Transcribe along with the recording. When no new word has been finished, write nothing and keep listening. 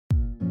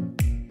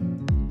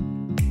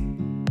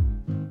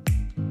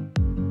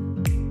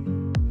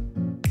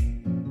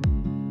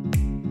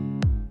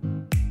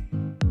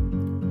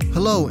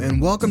Hello,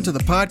 and welcome to the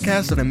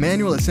podcast of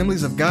Emmanuel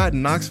Assemblies of God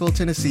in Knoxville,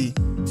 Tennessee.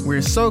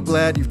 We're so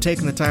glad you've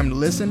taken the time to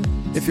listen.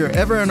 If you're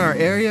ever in our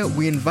area,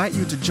 we invite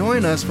you to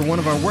join us for one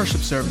of our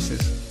worship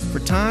services. For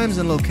times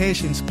and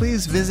locations,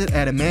 please visit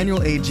at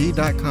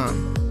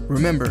emmanuelag.com.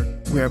 Remember,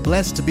 we are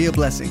blessed to be a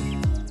blessing.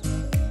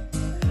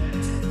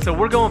 So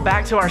we're going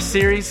back to our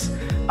series,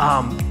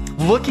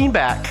 Looking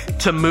Back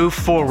to Move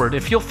Forward.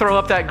 If you'll throw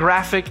up that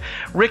graphic,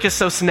 Rick is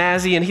so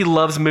snazzy and he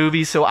loves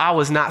movies, so I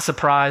was not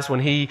surprised when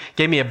he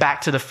gave me a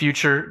Back to the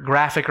Future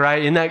graphic,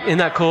 right? Isn't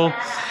that cool?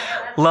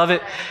 Love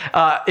it.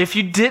 If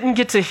you didn't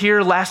get to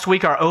hear last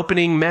week our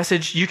opening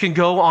message, you can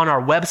go on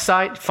our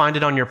website, find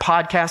it on your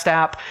podcast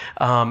app.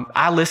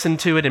 I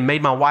listened to it and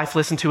made my wife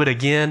listen to it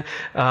again.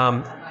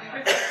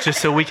 Just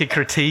so we could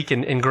critique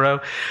and grow.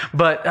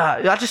 But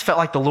I just felt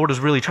like the Lord was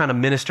really trying to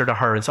minister to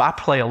her. And so I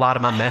play a lot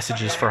of my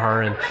messages for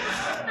her. And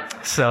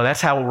so that's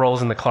how it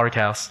rolls in the Clark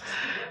house.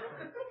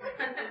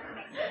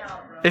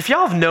 If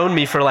y'all have known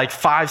me for like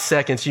 5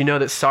 seconds, you know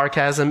that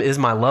sarcasm is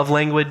my love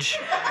language.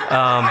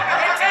 And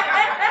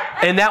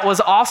that was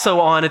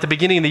also on at the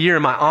beginning of the year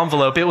in my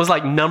envelope. It was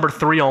like number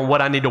 3 on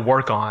what I need to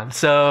work on.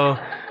 So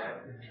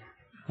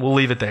we'll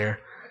leave it there.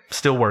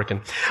 Still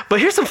working.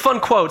 But here's some fun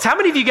quotes. How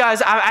many of you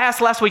guys, I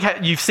asked last week,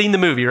 you've seen the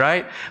movie,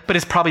 right? But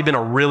it's probably been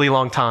a really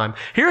long time.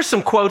 Here's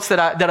some quotes that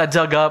I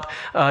dug up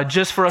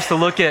just for us to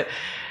look at.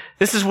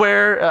 This is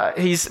where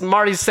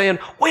Marty's saying,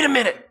 wait a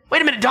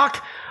minute,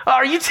 Doc.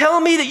 Are you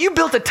telling me that you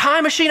built a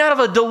time machine out of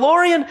a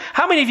DeLorean?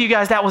 How many of you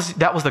guys, that was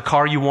the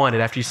car you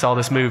wanted after you saw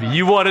this movie?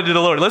 You wanted a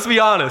DeLorean. Let's be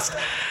honest.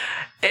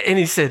 And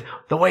he said,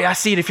 the way I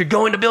see it, if you're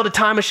going to build a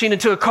time machine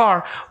into a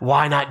car,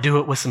 why not do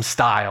it with some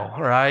style,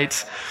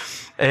 right?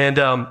 And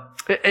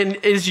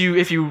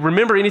if you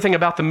remember anything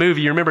about the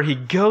movie, you remember he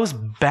goes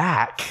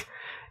back.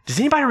 Does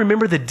anybody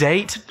remember the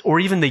date or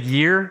even the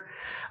year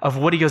of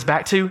what he goes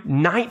back to?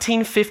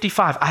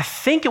 1955. I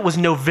think it was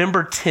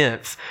November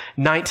 10th,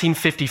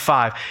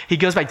 1955. He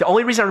goes back. The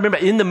only reason I remember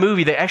in the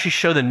movie, they actually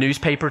show the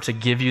newspaper to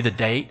give you the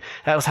date.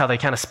 That was how they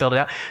kind of spelled it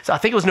out. So I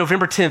think it was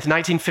November 10th,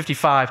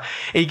 1955.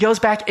 And he goes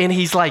back and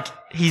he's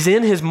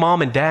in his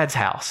mom and dad's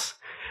house.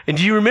 And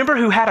do you remember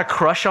who had a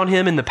crush on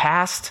him in the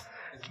past?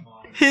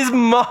 His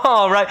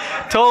mom, right?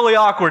 Totally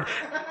awkward.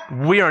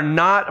 We are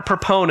not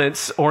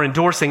proponents or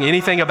endorsing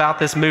anything about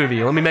this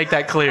movie. Let me make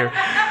that clear.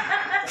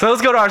 So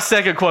let's go to our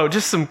second quote.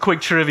 Just some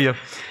quick trivia.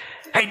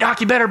 Hey, Doc,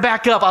 you better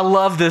back up. I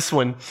love this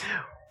one.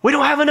 We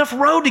don't have enough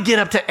road to get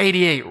up to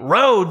 88.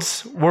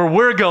 Roads, where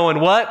we're going,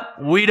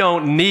 what? We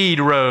don't need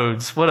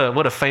roads. What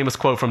a famous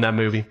quote from that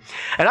movie.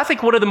 And I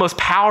think one of the most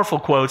powerful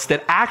quotes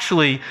that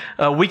actually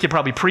we could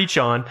probably preach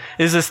on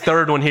is this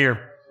third one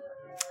here.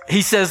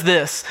 He says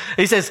this.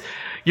 He says,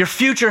 your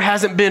future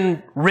hasn't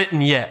been written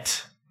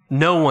yet.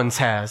 No one's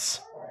has.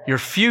 Your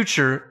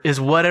future is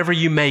whatever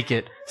you make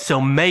it,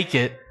 so make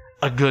it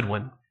a good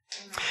one.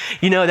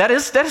 You know, that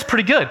is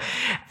pretty good.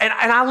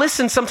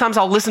 And sometimes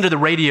I'll listen to the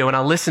radio and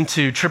I'll listen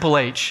to Triple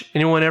H.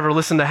 Anyone ever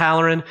listen to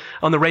Halloran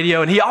on the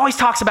radio? And he always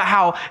talks about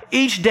how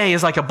each day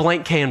is like a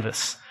blank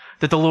canvas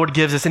that the Lord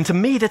gives us. And to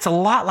me, that's a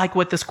lot like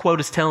what this quote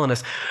is telling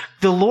us.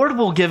 The Lord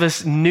will give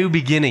us new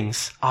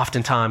beginnings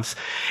oftentimes.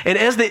 And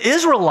as the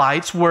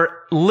Israelites were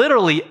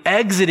literally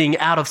exiting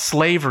out of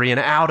slavery and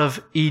out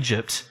of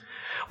Egypt,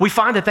 we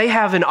find that they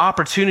have an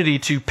opportunity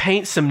to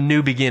paint some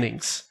new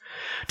beginnings,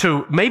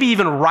 to maybe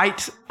even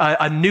write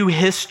a new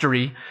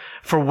history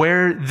for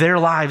where their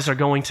lives are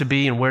going to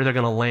be and where they're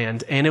going to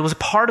land. And it was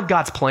part of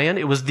God's plan.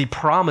 It was the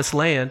promised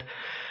land.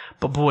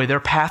 But boy, their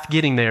path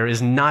getting there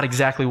is not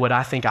exactly what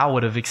I think I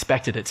would have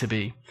expected it to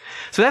be.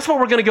 So that's what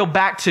we're going to go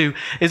back to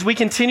as we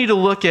continue to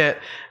look at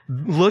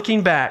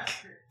looking back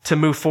to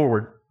move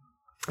forward.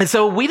 And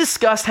so we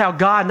discussed how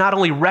God not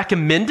only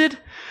recommended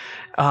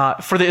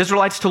for the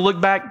Israelites to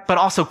look back, but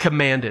also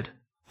commanded.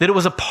 That it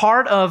was a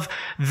part of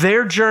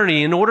their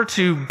journey in order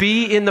to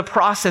be in the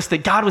process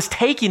that God was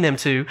taking them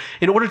to.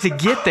 In order to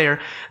get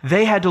there,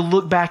 they had to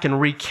look back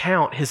and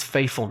recount his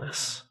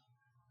faithfulness.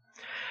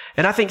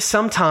 And I think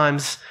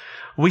sometimes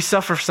we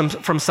suffer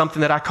from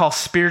something that I call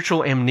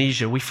spiritual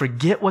amnesia. We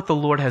forget what the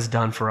Lord has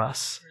done for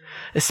us,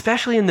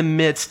 especially in the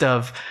midst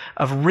of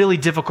really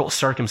difficult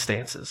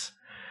circumstances.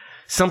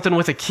 Something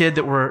with a kid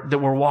that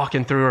we're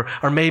walking through,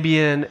 or maybe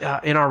in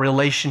our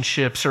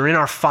relationships, or in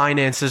our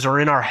finances, or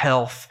in our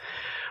health.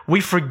 We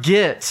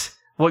forget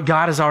what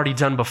God has already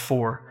done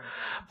before.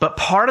 But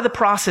part of the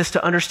process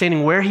to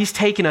understanding where he's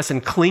taken us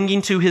and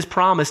clinging to his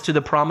promise to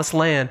the promised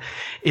land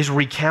is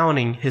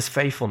recounting his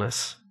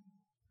faithfulness.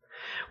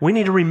 We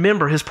need to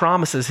remember his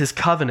promises, his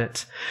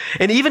covenant.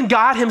 And even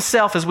God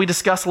himself, as we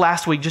discussed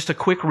last week, just a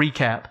quick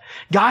recap,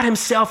 God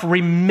himself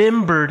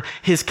remembered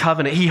his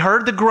covenant. He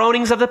heard the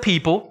groanings of the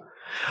people.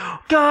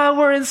 God,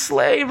 we're in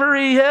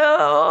slavery.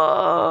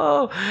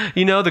 Help.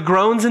 You know, the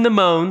groans and the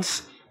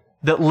moans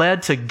that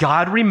led to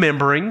God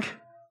remembering,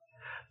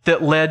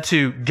 that led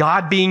to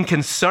God being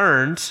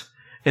concerned,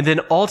 and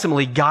then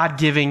ultimately God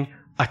giving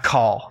a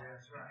call.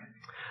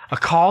 A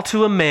call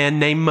to a man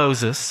named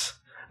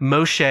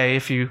Moshe,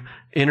 if you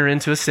enter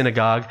into a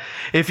synagogue.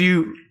 If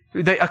you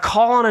A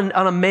call on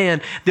a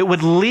man that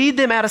would lead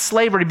them out of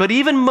slavery. But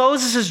even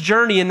Moses'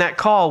 journey in that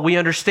call, we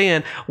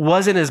understand,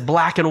 wasn't as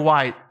black and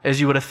white as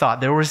you would have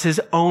thought. There was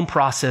his own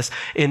process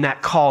in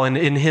that call and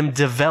in him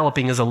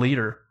developing as a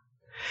leader.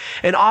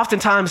 And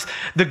oftentimes,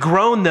 the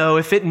groan, though,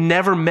 if it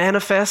never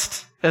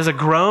manifests as a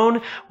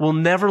groan, will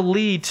never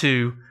lead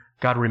to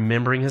God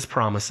remembering his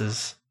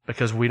promises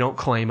because we don't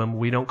claim them,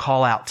 we don't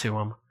call out to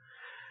them.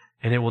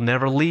 And it will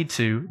never lead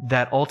to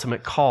that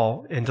ultimate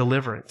call and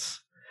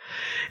deliverance.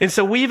 And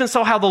so we even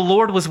saw how the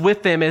Lord was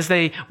with them as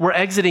they were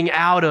exiting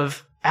out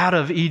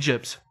of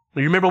Egypt.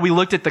 You remember we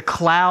looked at the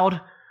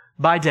cloud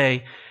by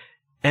day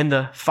and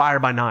the fire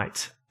by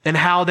night, and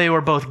how they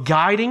were both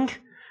guiding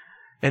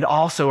and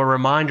also a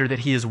reminder that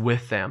he is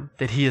with them,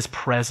 that he is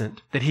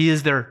present, that he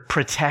is their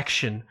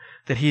protection,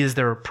 that he is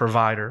their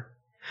provider.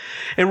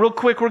 And real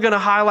quick, we're going to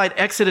highlight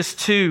Exodus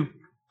 6,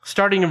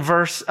 starting in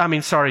verse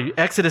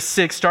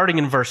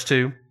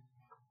 2.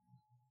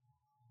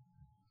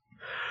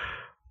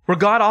 Where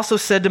God also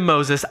said to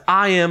Moses,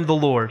 I am the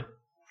Lord.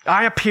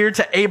 I appeared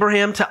to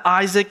Abraham, to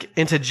Isaac,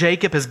 and to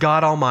Jacob as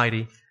God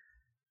Almighty,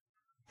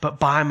 but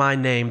by my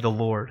name, the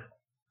Lord.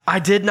 I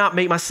did not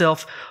make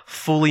myself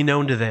fully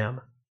known to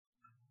them.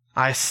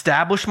 I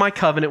established my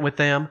covenant with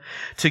them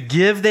to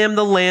give them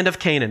the land of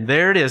Canaan.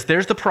 There it is.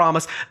 There's the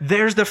promise.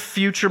 There's the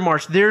future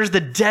march. There's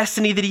the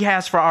destiny that he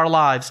has for our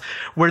lives,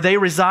 where they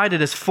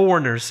resided as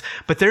foreigners,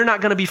 but they're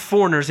not going to be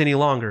foreigners any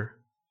longer.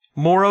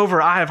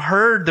 Moreover, I have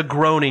heard the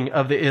groaning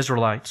of the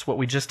Israelites, what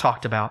we just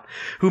talked about,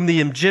 whom the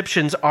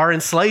Egyptians are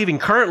enslaving.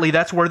 Currently,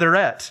 that's where they're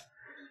at.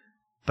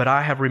 But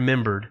I have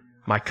remembered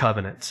my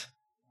covenant.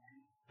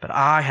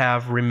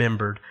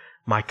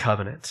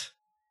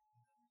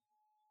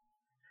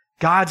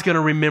 God's going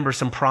to remember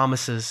some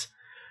promises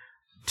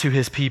to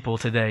his people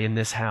today in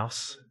this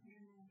house.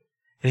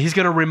 And he's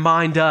going to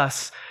remind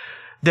us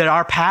that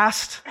our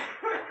past,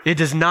 it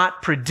does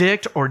not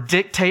predict or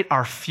dictate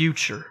our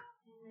future.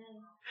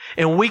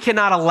 And we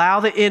cannot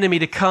allow the enemy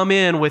to come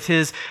in with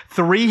his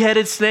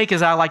three-headed snake,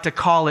 as I like to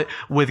call it,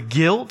 with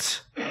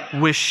guilt,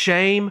 with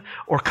shame,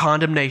 or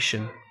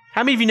condemnation.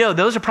 How many of you know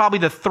those are probably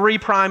the three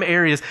prime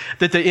areas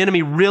that the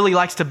enemy really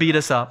likes to beat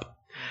us up,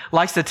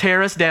 likes to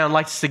tear us down,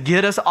 likes to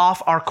get us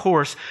off our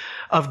course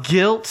of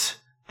guilt?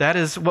 That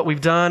is what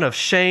we've done, of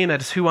shame, that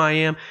is who I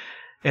am,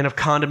 and of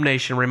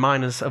condemnation.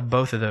 Remind us of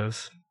both of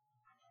those.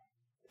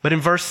 But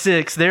in verse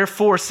 6,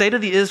 therefore say to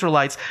the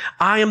Israelites,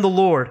 I am the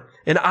Lord,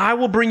 and I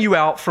will bring you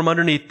out from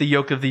underneath the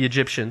yoke of the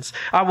Egyptians.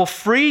 I will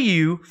free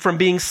you from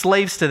being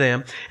slaves to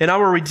them, and I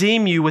will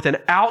redeem you with an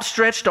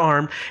outstretched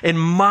arm and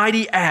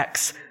mighty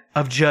acts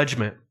of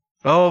judgment.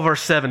 Oh,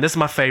 verse 7, this is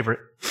my favorite.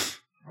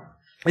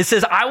 It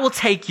says, I will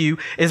take you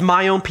as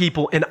my own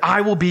people, and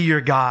I will be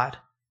your God.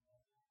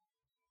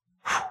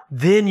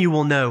 Then you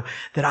will know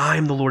that I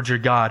am the Lord your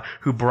God,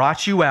 who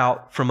brought you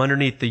out from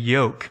underneath the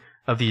yoke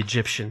of the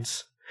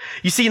Egyptians.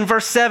 You see, in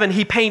verse 7,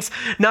 he paints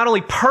not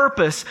only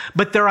purpose,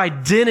 but their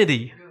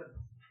identity.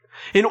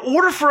 In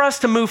order for us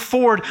to move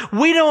forward,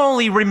 we don't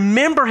only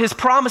remember his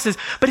promises,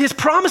 but his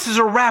promises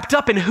are wrapped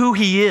up in who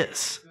he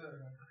is.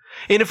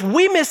 And if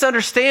we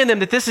misunderstand them,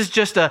 that this is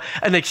just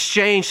an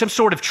exchange, some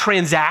sort of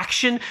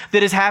transaction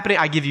that is happening,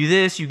 I give you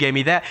this, you gave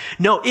me that.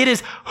 No, it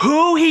is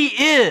who he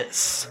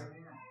is.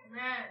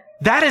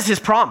 That is his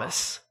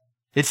promise.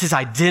 It's his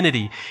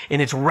identity,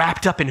 and it's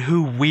wrapped up in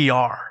who we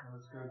are.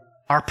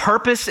 Our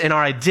purpose and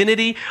our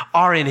identity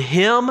are in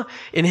him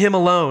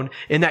alone,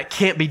 and that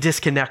can't be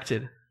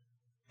disconnected.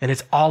 And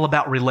it's all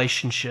about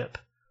relationship.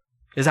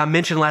 As I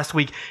mentioned last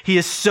week, he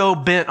is so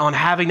bent on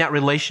having that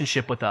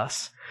relationship with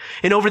us.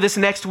 And over this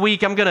next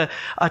week, I'm going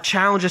to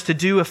challenge us to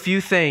do a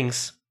few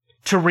things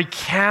to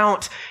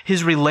recount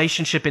his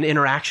relationship and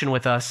interaction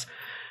with us.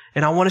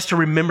 And I want us to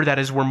remember that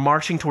as we're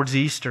marching towards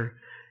Easter,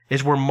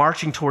 as we're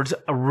marching towards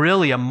a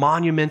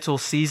monumental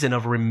season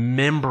of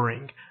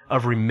remembering.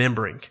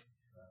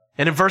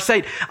 And in verse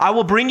 8, I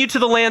will bring you to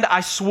the land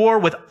I swore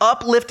with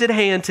uplifted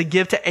hand to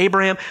give to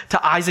Abraham,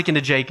 to Isaac, and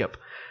to Jacob.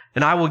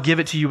 And I will give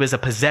it to you as a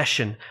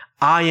possession.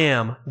 I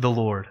am the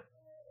Lord.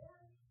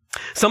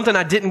 Something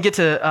I didn't get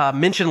to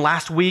mention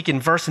last week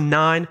in verse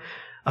 9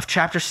 of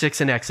chapter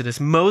 6 in Exodus.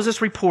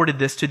 Moses reported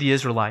this to the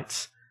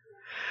Israelites.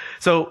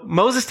 So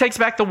Moses takes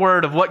back the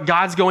word of what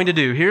God's going to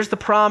do. Here's the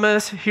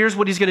promise. Here's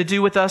what he's going to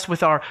do with us,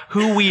 with our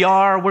who we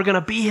are. We're going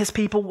to be his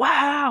people.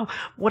 Wow.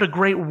 What a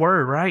great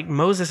word, right?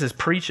 Moses is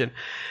preaching.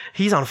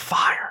 He's on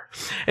fire.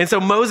 And so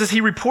Moses, he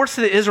reports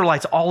to the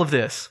Israelites all of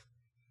this.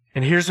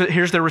 And here's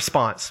their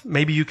response.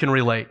 Maybe you can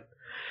relate.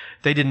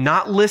 They did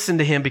not listen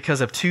to him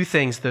because of two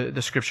things, the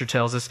scripture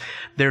tells us.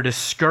 Their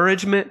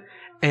discouragement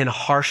and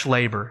harsh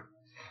labor.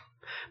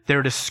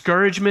 Their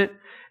discouragement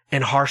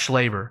and harsh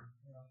labor.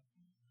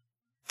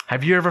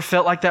 Have you ever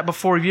felt like that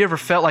before? Have you ever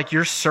felt like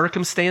your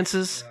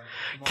circumstances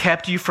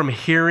kept you from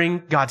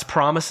hearing God's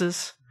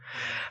promises?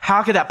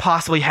 How could that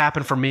possibly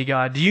happen for me,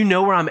 God? Do you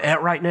know where I'm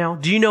at right now?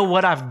 Do you know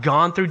what I've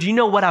gone through? Do you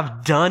know what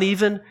I've done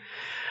even?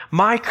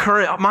 My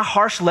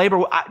harsh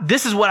labor,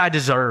 this is what I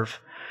deserve.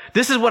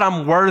 This is what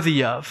I'm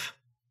worthy of.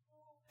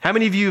 How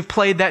many of you have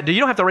played that? You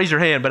don't have to raise your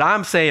hand, but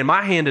I'm saying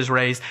my hand is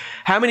raised.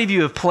 How many of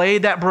you have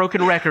played that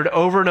broken record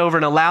over and over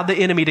and allowed the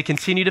enemy to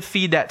continue to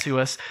feed that to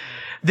us?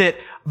 That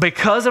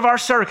because of our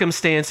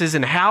circumstances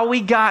and how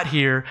we got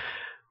here,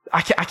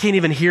 I can't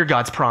even hear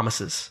God's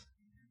promises.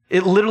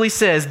 It literally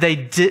says they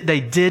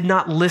did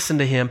not listen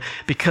to him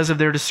because of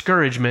their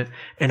discouragement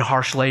and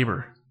harsh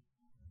labor.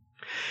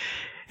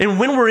 And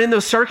when we're in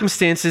those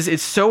circumstances,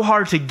 it's so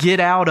hard to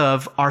get out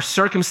of our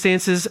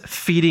circumstances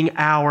feeding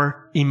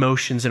our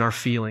emotions and our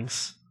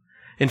feelings.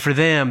 And for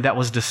them, that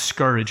was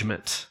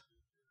discouragement.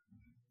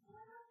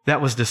 That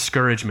was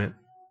discouragement.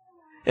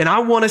 And I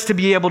want us to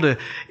be able to,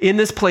 in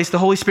this place, the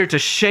Holy Spirit, to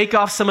shake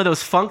off some of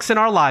those funks in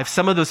our life,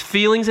 some of those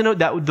feelings and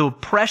the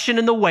oppression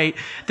and the weight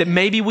that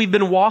maybe we've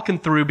been walking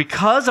through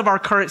because of our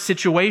current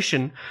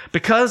situation,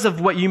 because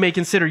of what you may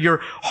consider your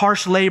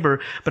harsh labor.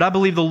 But I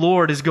believe the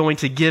Lord is going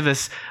to give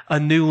us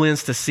a new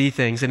lens to see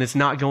things, and it's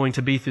not going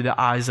to be through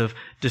the eyes of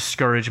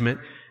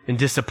discouragement and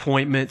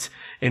disappointment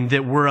and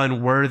that we're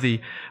unworthy,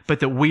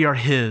 but that we are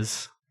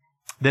his,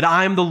 that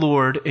I am the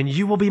Lord and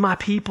you will be my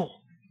people.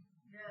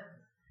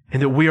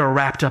 And that we are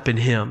wrapped up in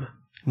him,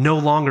 no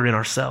longer in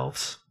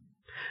ourselves.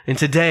 And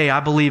today, I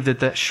believe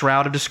that that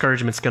shroud of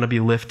discouragement is going to be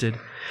lifted.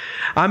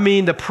 I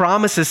mean, the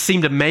promises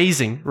seemed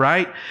amazing,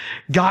 right?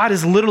 God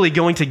is literally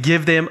going to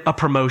give them a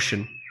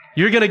promotion.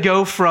 You're going to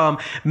go from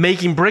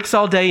making bricks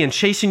all day and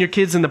chasing your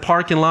kids in the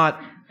parking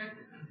lot.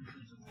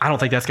 I don't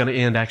think that's going to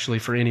end, actually,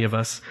 for any of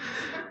us.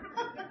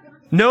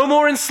 No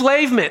more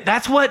enslavement.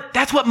 That's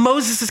what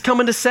Moses is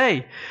coming to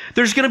say.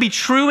 There's going to be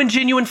true and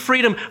genuine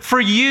freedom for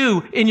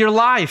you in your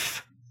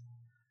life.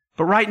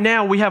 But right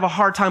now, we have a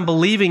hard time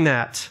believing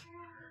that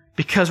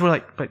because we're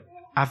like, but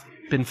I've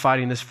been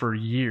fighting this for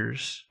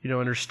years. You don't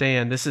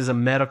understand. This is a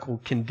medical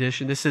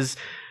condition. This is,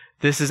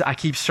 I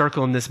keep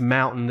circling this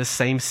mountain, this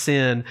same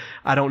sin.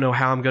 I don't know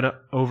how I'm going to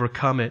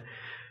overcome it.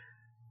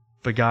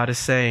 But God is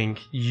saying,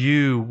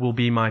 you will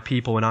be my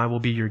people and I will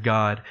be your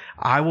God.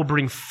 I will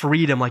bring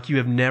freedom like you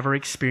have never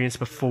experienced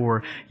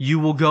before. You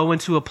will go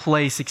into a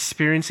place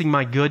experiencing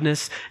my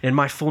goodness and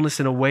my fullness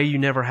in a way you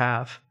never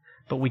have.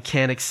 But we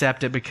can't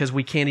accept it because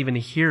we can't even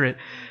hear it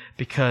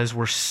because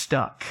we're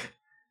stuck.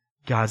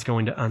 God's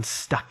going to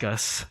unstick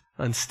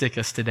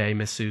us today,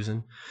 Miss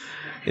Susan,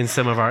 in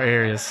some of our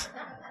areas.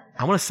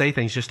 I want to say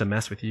things just to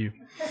mess with you.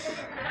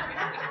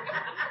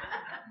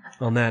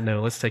 On that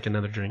note, let's take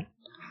another drink.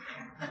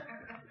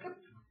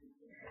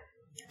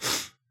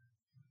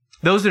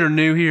 Those that are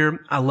new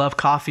here, I love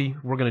coffee.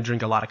 We're going to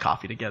drink a lot of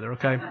coffee together,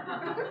 okay?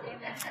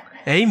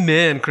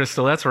 Amen,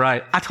 Crystal. That's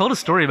right. I told a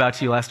story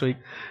about you last week.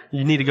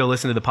 You need to go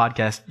listen to the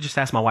podcast. Just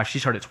ask my wife.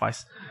 She's heard it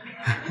twice.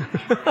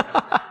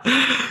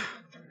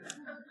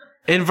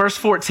 In verse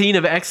 14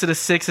 of Exodus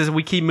 6, as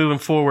we keep moving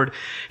forward,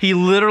 he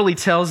literally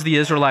tells the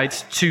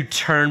Israelites to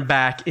turn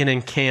back and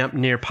encamp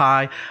near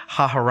Pi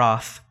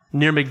Hahiroth,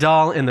 near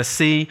Migdal in the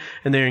sea,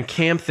 and they're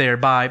encamped there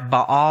by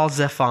Baal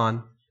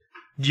Zephon.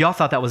 Y'all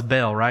thought that was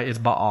Baal, right? It's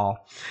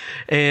Baal.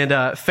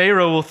 And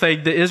Pharaoh will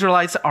think the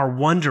Israelites are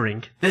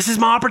wondering, this is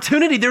my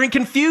opportunity. They're in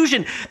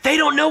confusion. They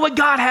don't know what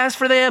God has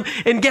for them.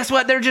 And guess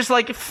what? They're just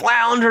like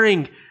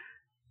floundering.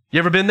 You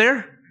ever been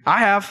there? I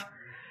have.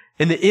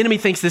 And the enemy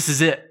thinks this is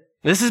it.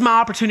 This is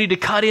my opportunity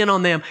to cut in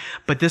on them.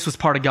 But this was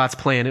part of God's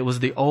plan. It was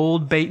the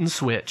old bait and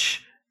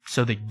switch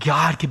so that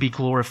God could be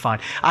glorified.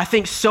 I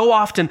think so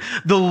often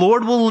the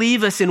Lord will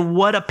leave us in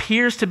what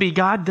appears to be,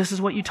 God, this is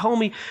what you told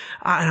me.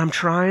 I'm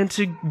trying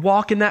to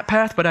walk in that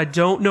path, but I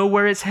don't know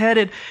where it's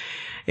headed.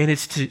 And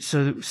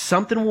so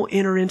something will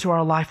enter into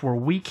our life where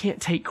we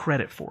can't take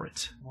credit for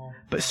it,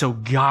 but so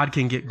God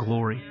can get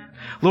glory.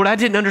 Lord, I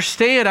didn't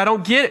understand. I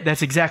don't get it.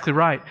 That's exactly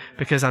right,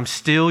 because I'm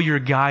still your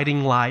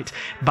guiding light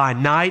by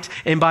night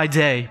and by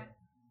day.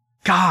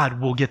 God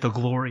will get the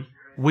glory.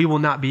 We will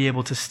not be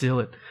able to steal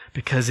it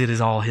because it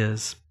is all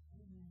his.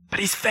 But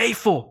he's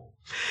faithful.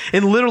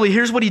 And literally,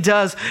 here's what he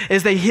does.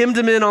 As they hemmed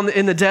him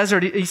in the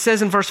desert, he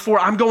says in verse 4,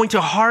 I'm going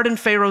to harden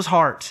Pharaoh's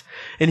heart,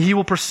 and he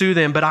will pursue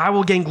them. But I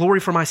will gain glory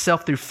for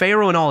myself through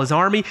Pharaoh and all his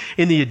army,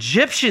 and the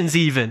Egyptians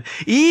even.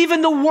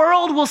 Even the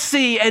world will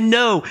see and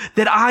know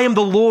that I am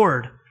the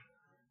Lord.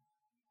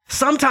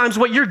 Sometimes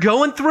what you're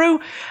going through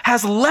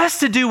has less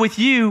to do with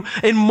you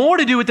and more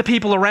to do with the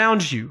people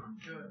around you.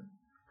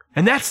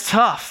 And that's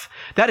tough.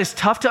 That is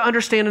tough to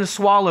understand and to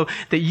swallow,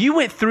 that you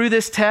went through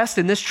this test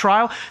and this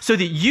trial so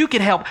that you could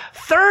help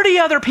 30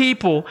 other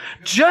people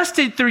just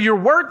through your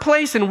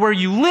workplace and where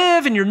you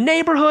live in your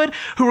neighborhood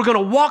who are going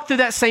to walk through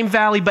that same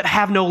valley but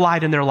have no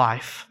light in their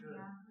life.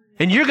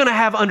 And you're going to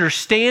have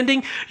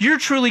understanding. You're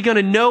truly going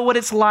to know what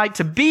it's like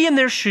to be in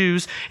their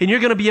shoes, and you're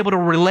going to be able to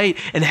relate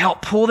and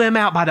help pull them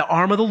out by the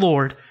arm of the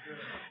Lord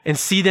and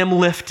see them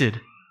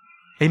lifted.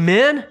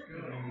 Amen?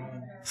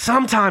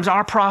 Sometimes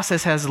our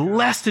process has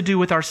less to do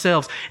with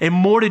ourselves and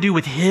more to do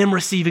with him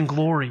receiving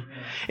glory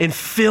and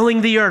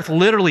filling the earth,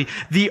 literally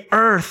the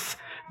earth,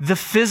 the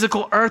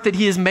physical earth that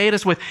he has made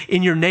us with,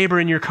 in your neighbor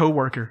and your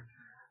coworker.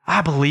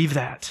 I believe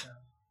that.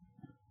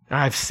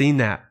 I've seen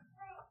that.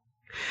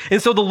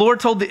 And so the Lord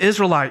told the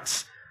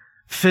Israelites,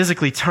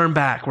 physically turn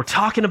back. We're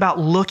talking about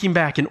looking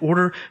back in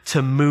order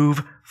to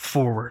move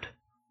forward.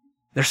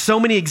 There's so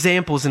many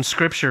examples in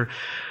Scripture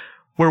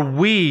where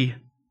we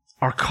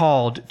are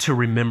called to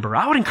remember.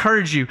 I would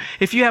encourage you,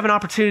 if you have an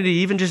opportunity,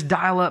 even just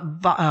dial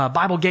up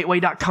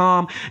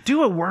BibleGateway.com,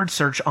 do a word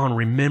search on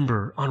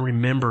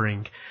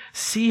remembering.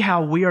 See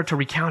how we are to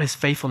recount his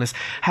faithfulness,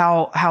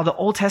 how the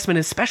Old Testament,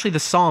 especially the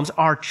Psalms,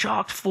 are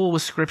chocked full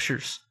with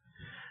scriptures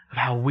of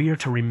how we are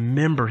to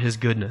remember his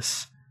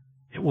goodness.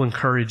 It will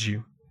encourage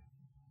you.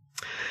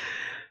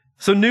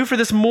 So new for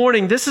this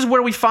morning, this is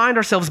where we find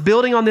ourselves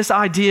building on this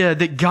idea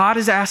that God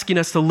is asking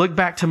us to look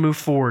back to move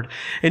forward.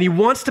 And he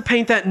wants to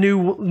paint that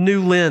new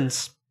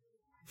lens.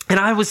 And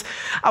I was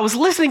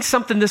listening to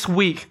something this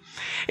week,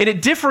 and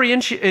it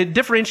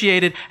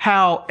differentiated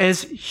how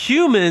as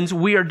humans,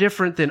 we are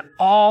different than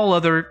all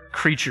other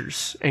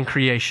creatures in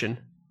creation.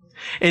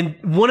 And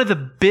one of the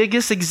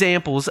biggest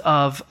examples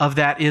of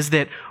that is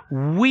that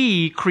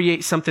we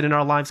create something in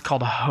our lives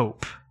called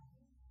hope.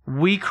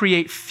 We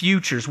create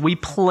futures. We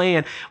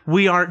plan.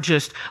 We aren't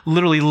just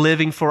literally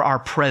living for our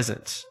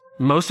present.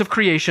 Most of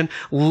creation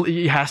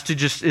has to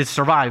it's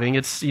surviving.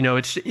 It's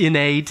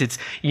innate. It's,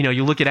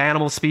 you look at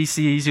animal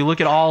species, you look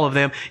at all of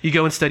them. You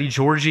go and study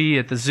Georgie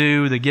at the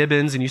zoo, the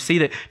gibbons, and you see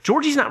that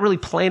Georgie's not really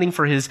planning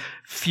for his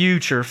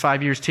future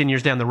 5 years, 10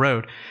 years down the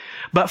road.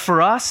 But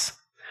for us,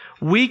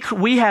 we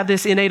have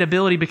this innate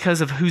ability because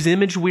of whose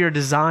image we are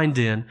designed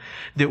in,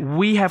 that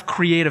we have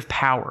creative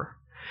power.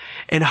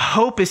 And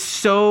hope is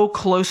so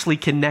closely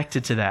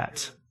connected to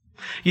that.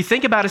 You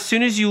think about as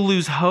soon as you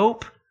lose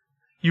hope,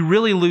 you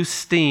really lose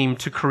steam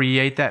to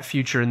create that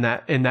future and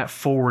that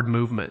forward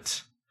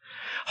movement.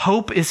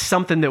 Hope is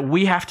something that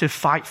we have to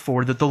fight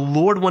for, that the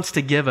Lord wants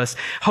to give us.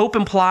 Hope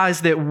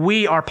implies that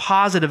we are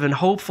positive and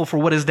hopeful for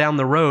what is down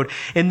the road.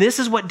 And this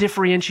is what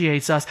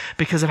differentiates us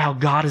because of how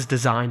God has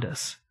designed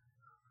us.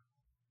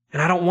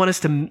 And I don't want us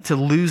to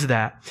lose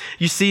that.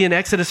 You see in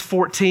Exodus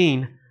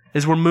 14,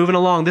 as we're moving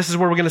along, this is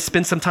where we're going to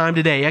spend some time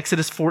today.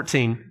 Exodus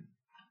 14,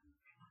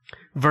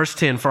 verse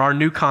 10, for our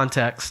new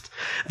context.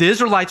 The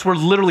Israelites were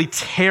literally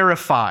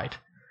terrified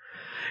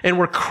and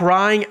were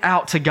crying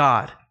out to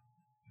God.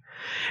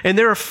 And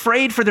they're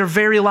afraid for their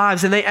very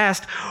lives. And they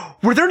asked,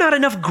 were there not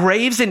enough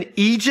graves in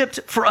Egypt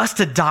for us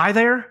to die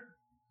there?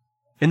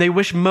 And they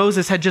wished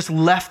Moses had just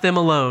left them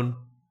alone.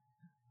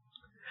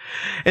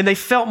 And they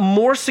felt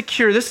more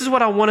secure. This is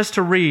what I want us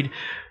to read.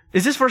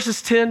 Is this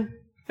verses 10?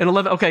 And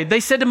 11, okay,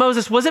 they said to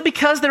Moses, was it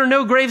because there are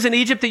no graves in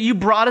Egypt that you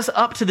brought us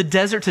up to the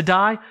desert to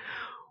die?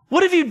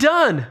 What have you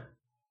done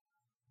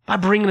by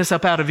bringing us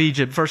up out of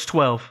Egypt? Verse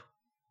 12.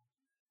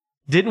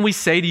 Didn't we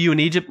say to you in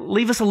Egypt,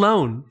 leave us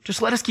alone.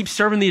 Just let us keep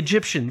serving the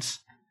Egyptians.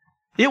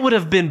 It would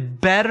have been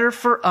better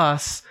for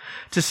us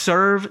to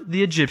serve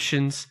the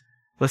Egyptians,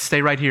 let's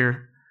stay right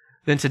here,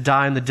 than to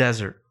die in the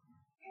desert.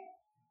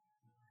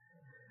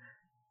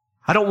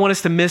 I don't want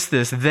us to miss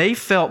this. They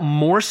felt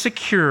more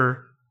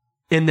secure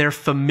in their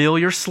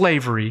familiar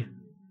slavery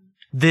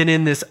than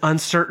in this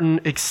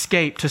uncertain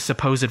escape to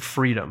supposed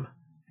freedom.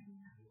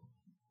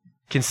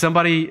 Can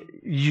somebody,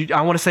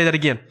 I want to say that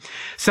again.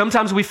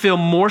 Sometimes we feel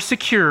more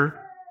secure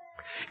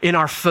in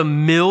our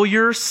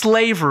familiar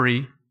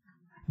slavery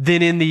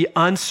than in the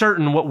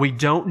uncertain, what we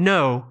don't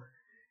know,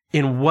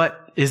 in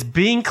what is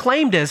being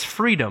claimed as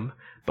freedom,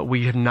 but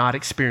we have not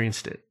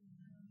experienced it.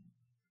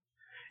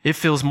 It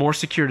feels more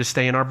secure to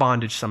stay in our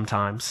bondage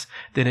sometimes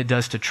than it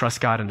does to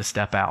trust God and to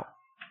step out.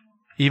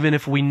 Even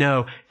if we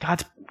know,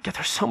 God,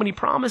 there's so many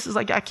promises.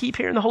 Like I keep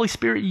hearing the Holy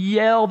Spirit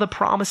yell the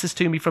promises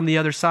to me from the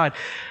other side.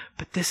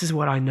 But this is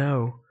what I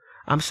know.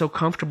 I'm so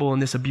comfortable in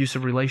this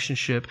abusive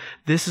relationship.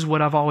 This is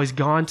what I've always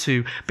gone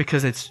to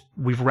because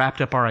we've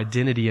wrapped up our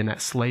identity in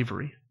that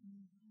slavery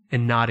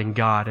and not in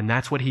God. And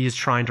that's what he is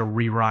trying to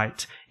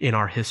rewrite in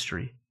our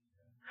history.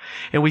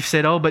 And we've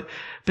said, but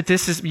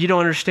this is, you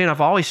don't understand.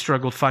 I've always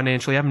struggled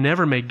financially. I've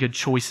never made good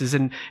choices.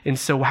 And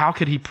so how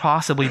could he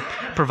possibly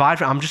provide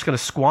for it? I'm just going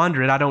to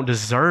squander it. I don't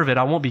deserve it.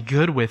 I won't be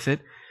good with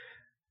it.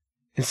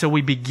 And so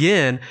we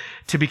begin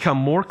to become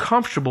more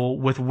comfortable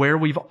with where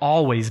we've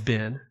always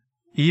been,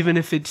 even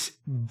if it's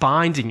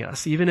binding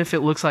us, even if it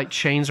looks like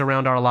chains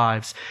around our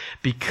lives,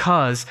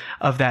 because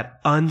of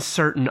that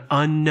uncertain,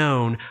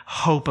 unknown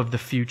hope of the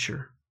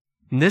future.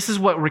 And this is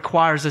what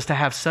requires us to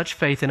have such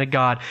faith in a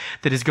God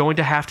that is going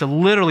to have to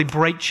literally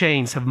break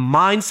chains of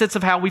mindsets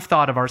of how we've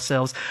thought of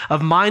ourselves,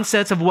 of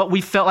mindsets of what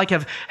we felt like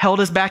have held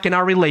us back in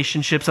our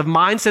relationships, of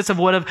mindsets of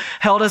what have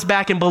held us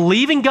back in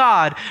believing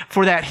God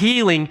for that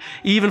healing,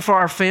 even for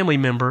our family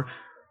member,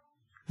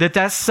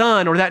 that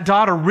son or that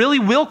daughter really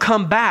will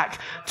come back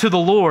to the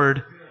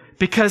Lord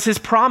because his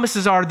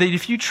promises are that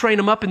if you train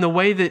him up in the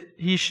way that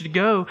he should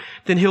go,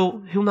 then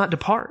he'll not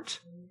depart.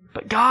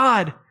 But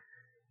God,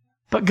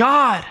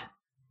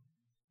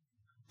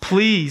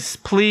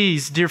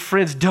 please, dear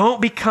friends, don't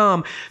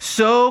become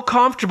so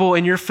comfortable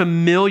in your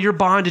familiar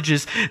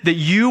bondages that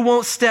you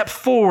won't step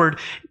forward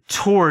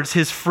towards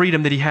his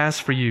freedom that he has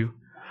for you.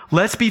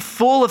 Let's be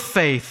full of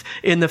faith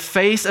in the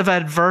face of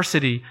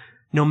adversity,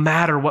 no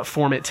matter what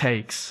form it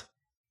takes.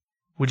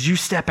 Would you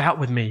step out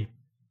with me?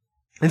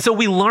 And so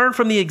we learn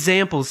from the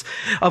examples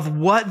of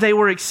what they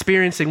were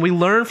experiencing. We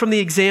learn from the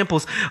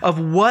examples of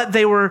what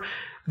they were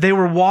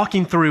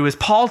walking through. As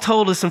Paul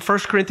told us in 1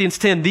 Corinthians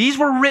 10, these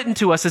were written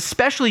to us,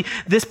 especially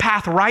this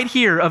path right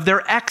here of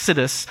their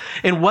exodus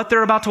and what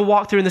they're about to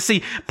walk through in the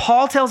sea.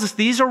 Paul tells us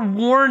these are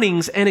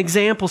warnings and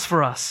examples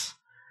for us.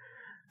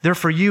 They're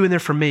for you and they're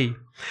for me.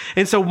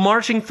 And so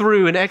marching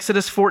through in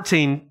Exodus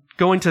 14,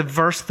 going to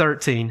verse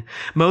 13,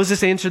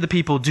 Moses answered the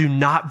people, "Do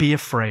not be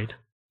afraid."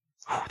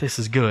 Whew, this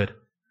is good.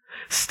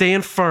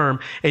 "Stand firm,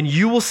 and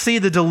you will see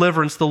the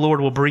deliverance the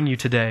Lord will bring you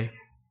today.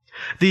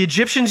 The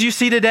Egyptians you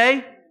see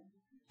today,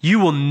 you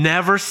will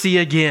never see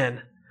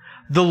again.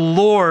 The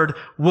Lord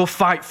will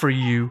fight for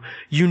you.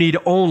 You need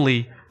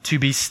only to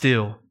be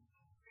still."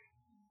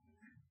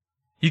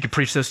 You could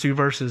preach those two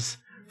verses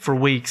for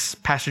weeks.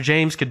 Pastor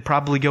James could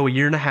probably go a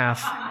year and a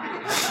half.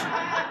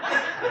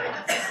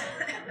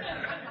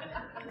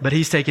 But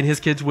he's taking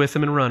his kids with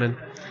him and running.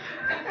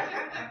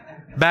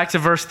 Back to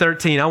verse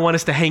 13. I want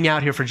us to hang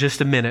out here for just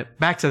a minute.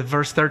 Back to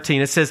verse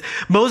 13. It says,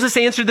 Moses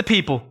answered the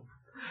people,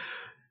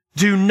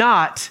 "Do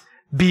not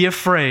be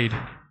afraid."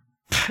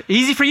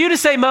 Easy for you to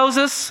say,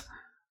 Moses.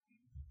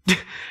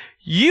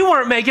 You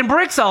weren't making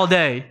bricks all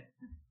day.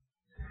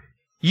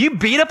 You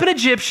beat up an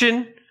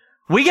Egyptian.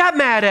 We got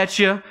mad at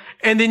you.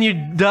 And then you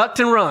ducked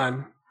and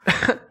run.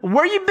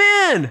 Where you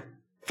been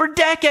for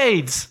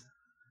decades?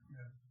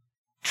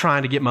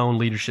 Trying to get my own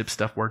leadership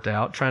stuff worked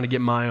out, trying to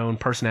get my own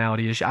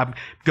personality issue. I'm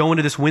going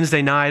to this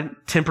Wednesday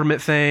night temperament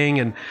thing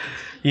and,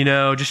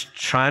 just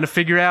trying to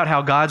figure out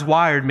how God's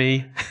wired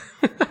me.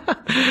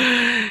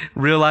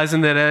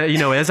 Realizing that,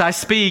 as I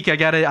speak, I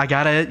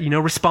gotta,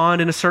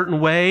 respond in a certain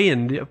way,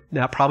 and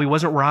that probably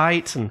wasn't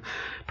right and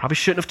probably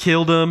shouldn't have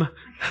killed him.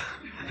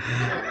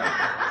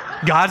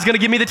 God's going to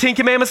give me the 10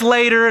 Commandments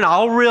later, and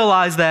I'll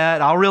realize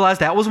that. I'll realize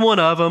that was one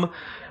of them,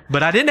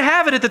 but I didn't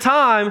have it at the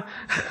time.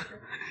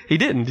 He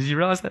didn't. Did you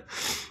realize that?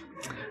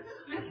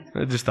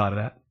 I just thought of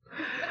that.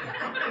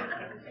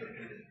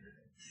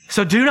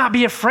 So do not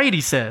be afraid,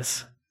 he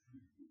says.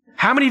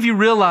 How many of you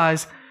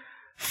realize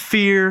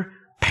fear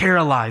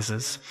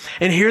paralyzes?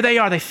 And here they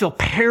are. They feel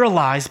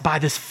paralyzed by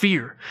this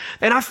fear.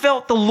 And I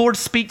felt the Lord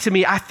speak to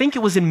me. I think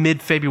it was in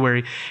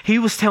mid-February. He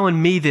was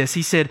telling me this.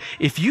 He said,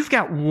 if you've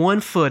got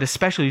one foot,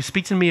 especially, he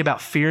speaks to me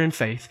about fear and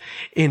faith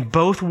in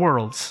both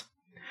worlds.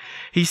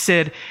 He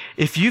said,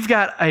 if you've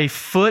got a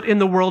foot in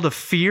the world of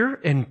fear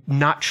and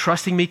not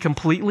trusting me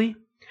completely,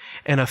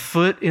 and a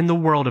foot in the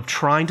world of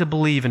trying to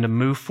believe and to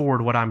move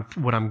forward what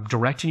I'm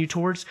directing you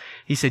towards,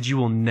 he said, you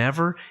will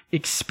never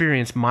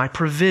experience my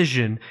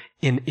provision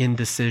in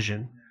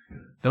indecision.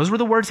 Those were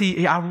the words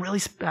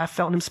I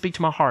felt him speak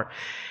to my heart.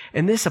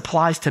 And this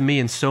applies to me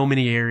in so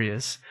many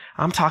areas.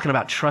 I'm talking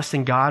about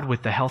trusting God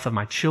with the health of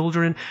my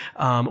children.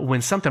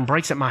 When something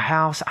breaks at my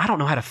house, I don't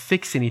know how to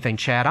fix anything,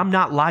 Chad. I'm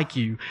not like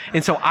you.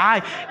 And so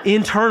I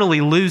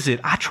internally lose it.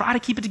 I try to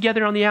keep it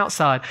together on the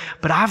outside,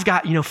 but I've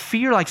got,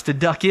 fear likes to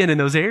duck in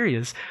those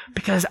areas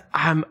because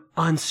I'm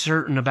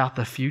uncertain about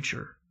the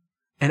future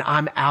and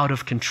I'm out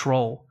of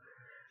control.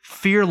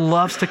 Fear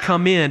loves to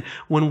come in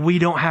when we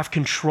don't have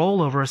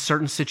control over a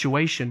certain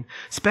situation,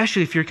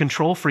 especially if you're a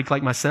control freak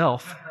like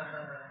myself.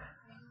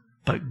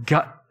 But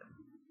God,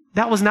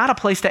 that was not a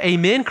place to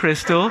amen,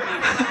 Crystal.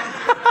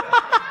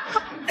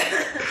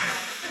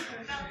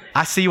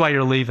 I see why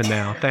you're leaving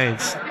now.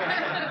 Thanks.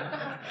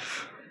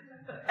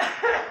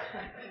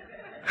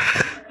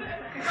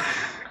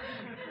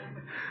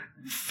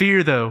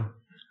 Fear, though,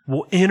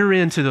 will enter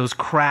into those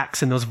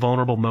cracks and those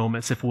vulnerable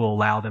moments if we'll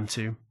allow them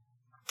to.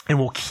 And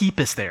will keep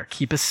us there,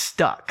 keep us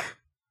stuck,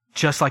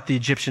 just like the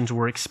Egyptians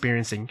were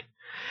experiencing.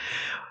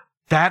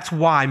 That's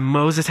why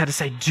Moses had to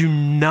say, do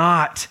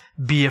not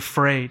be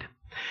afraid.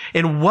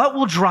 And what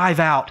will drive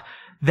out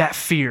that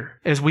fear,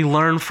 as we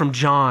learn from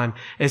John,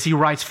 as he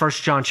writes 1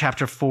 John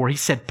chapter 4, he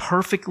said,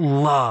 perfect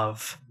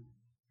love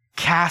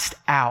cast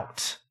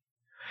out.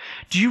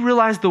 Do you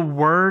realize the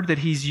word that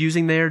he's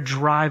using there,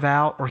 drive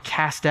out or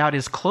cast out,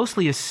 is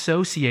closely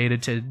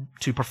associated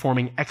to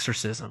performing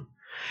exorcism?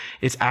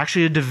 It's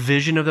actually a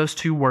division of those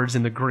two words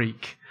in the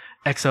Greek,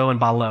 exo and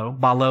balo.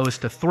 Balo is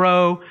to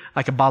throw,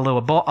 like a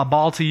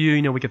ball to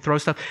you. We could throw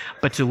stuff.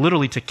 But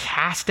to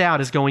cast out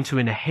is going to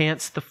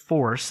enhance the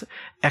force,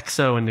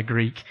 exo in the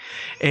Greek,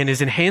 and is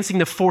enhancing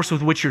the force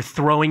with which you're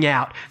throwing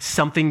out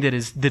something that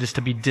is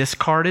to be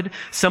discarded,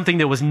 something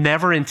that was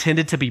never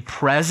intended to be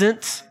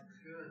present.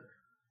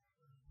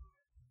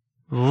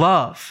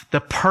 Love,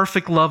 the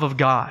perfect love of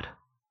God.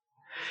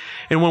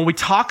 And when we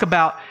talk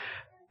about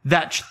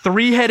that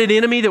three-headed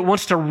enemy that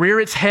wants to rear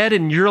its head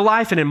in your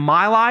life and in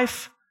my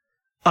life,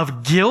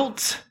 of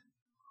guilt.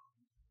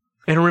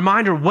 And a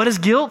reminder, what is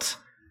guilt?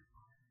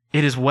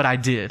 It is what I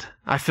did.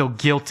 I feel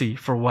guilty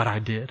for what I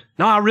did.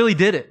 No, I really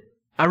did it.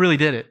 I really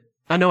did it.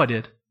 I know I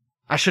did.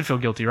 I should feel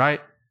guilty,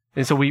 right?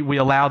 And so we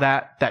allow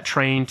that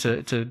train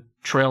to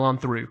trail on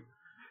through.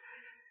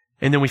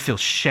 And then we feel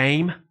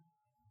shame.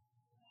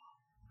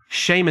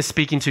 Shame is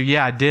speaking to,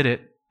 yeah, I did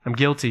it. I'm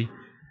guilty.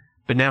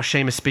 But now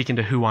shame is speaking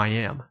to who I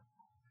am.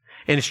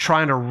 and is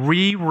trying to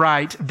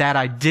rewrite that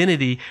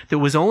identity that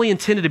was only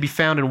intended to be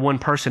found in one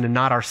person and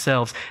not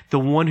ourselves, the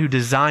one who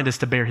designed us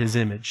to bear his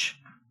image.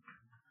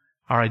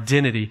 Our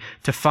identity,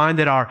 to find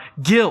that our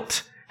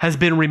guilt has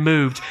been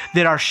removed,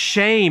 that our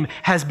shame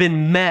has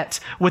been met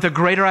with a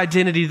greater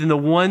identity than the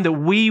one that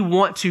we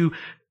want to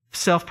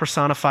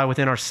self-personify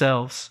within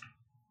ourselves.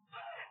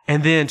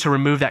 And then to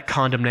remove that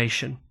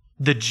condemnation,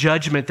 the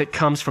judgment that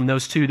comes from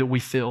those two that we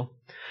feel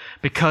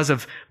because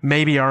of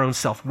maybe our own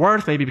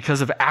self-worth, maybe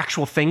because of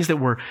actual things that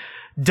were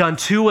done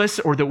to us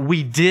or that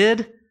we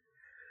did.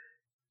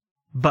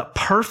 But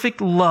perfect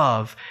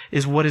love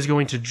is what is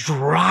going to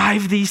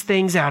drive these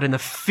things out, and the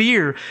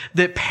fear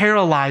that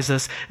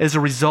paralyzes us as a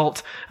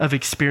result of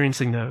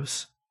experiencing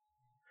those.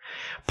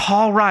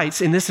 Paul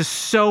writes, and this is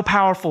so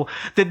powerful,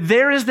 that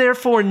there is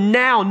therefore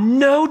now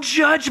no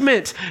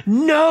judgment,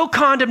 no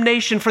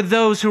condemnation for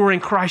those who are in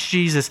Christ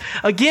Jesus.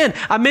 Again,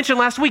 I mentioned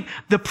last week,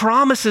 the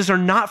promises are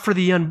not for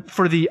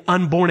the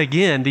unborn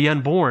again, the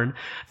unborn.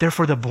 They're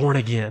for the born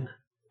again.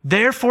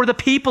 They're for the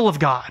people of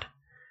God.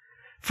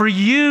 For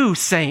you,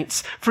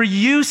 saints, for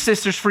you,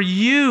 sisters, for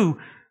you,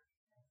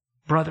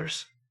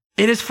 brothers.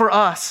 It is for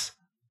us.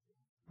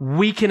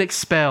 We can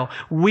expel,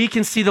 we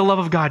can see the love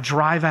of God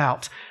drive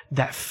out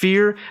that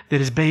fear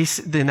that is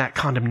based in that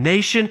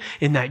condemnation,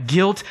 in that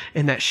guilt,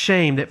 in that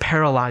shame that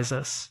paralyze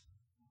us.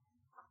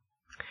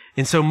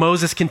 And so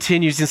Moses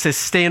continues and says,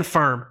 stand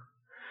firm.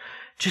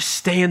 Just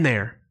stand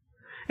there,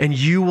 and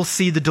you will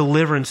see the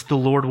deliverance the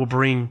Lord will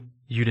bring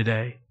you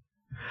today.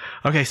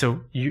 Okay,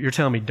 so you're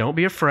telling me don't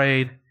be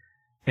afraid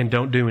and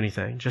don't do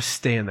anything. Just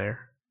stand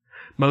there.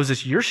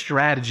 Moses, your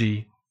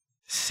strategy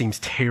seems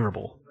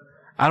terrible.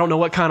 I don't know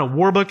what kind of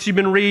war books you've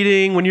been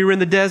reading when you were in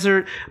the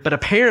desert, but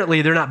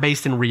apparently they're not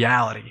based in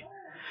reality.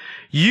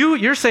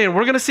 You're saying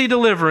we're going to see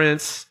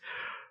deliverance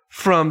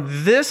from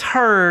this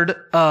herd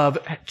of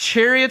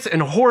chariots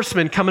and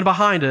horsemen coming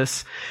behind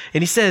us.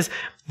 And he says,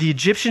 the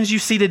Egyptians you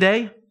see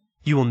today,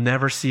 you will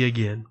never see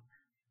again.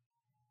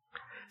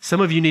 Some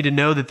of you need to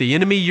know that the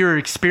enemy you're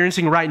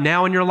experiencing right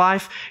now in your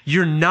life,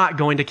 you're not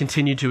going to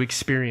continue to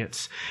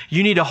experience.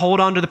 You need to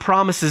hold on to the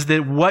promises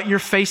that what you're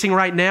facing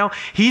right now,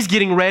 he's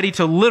getting ready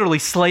to literally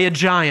slay a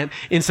giant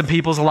in some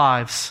people's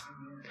lives.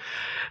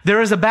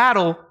 There is a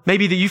battle,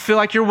 maybe that you feel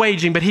like you're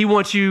waging, but he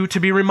wants you to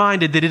be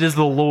reminded that it is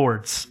the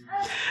Lord's.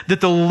 That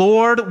the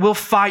Lord will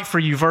fight for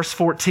you. Verse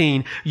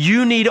 14,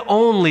 you need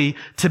only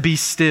to be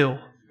still.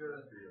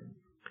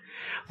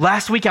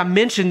 Last week I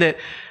mentioned that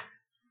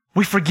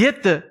we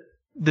forget the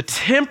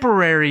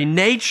temporary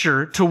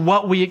nature to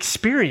what we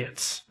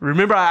experience.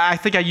 Remember, I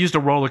think I used a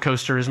roller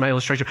coaster as my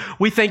illustration.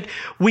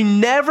 We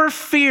never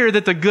fear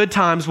that the good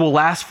times will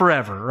last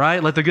forever,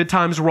 right? Let the good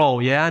times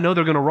roll. Yeah, I know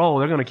they're going to roll.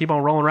 They're going to keep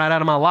on rolling right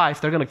out of my life.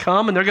 They're going to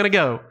come and they're going to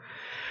go.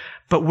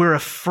 But we're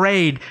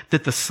afraid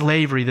that the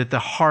slavery, that the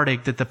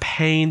heartache, that the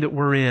pain that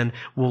we're in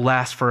will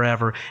last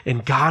forever.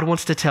 And God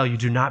wants to tell you,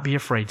 do not be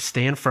afraid.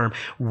 Stand firm.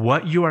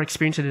 What you are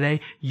experiencing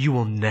today, you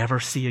will never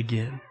see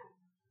again.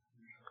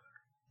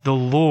 The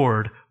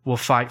Lord will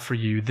fight for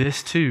you.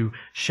 This too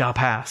shall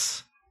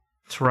pass.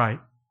 That's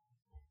right.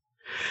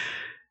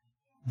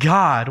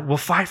 God will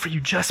fight for you.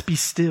 Just be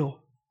still.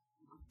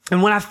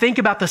 And when I think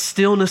about the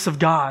stillness of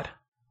God,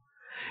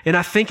 and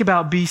I think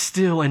about be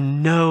still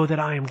and know that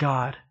I am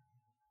God,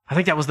 I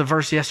think that was the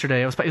verse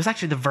yesterday. It was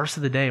actually the verse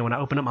of the day when I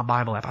opened up my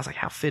Bible app. I was like,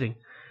 how fitting.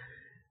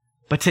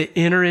 But to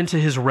enter into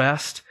his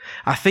rest,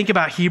 I think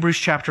about Hebrews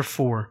chapter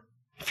 4.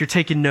 If you're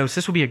taking notes,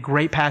 this will be a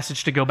great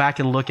passage to go back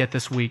and look at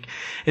this week.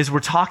 As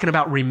we're talking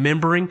about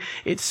remembering,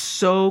 it's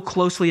so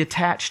closely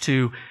attached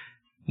to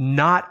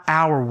not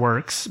our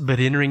works, but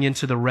entering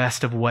into the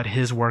rest of what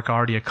his work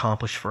already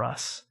accomplished for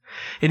us.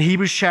 And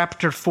Hebrews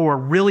chapter 4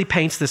 really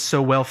paints this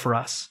so well for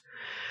us.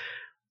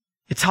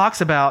 It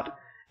talks about,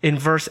 in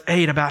verse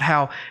 8, about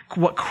how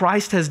what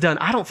Christ has done.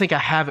 I don't think I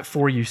have it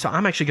for you, so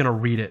I'm actually going to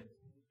read it.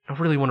 I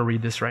really want to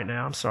read this right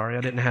now. I'm sorry,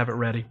 I didn't have it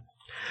ready.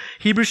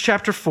 Hebrews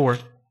chapter 4.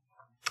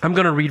 I'm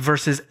going to read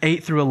verses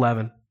 8 through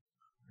 11.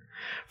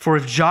 For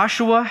if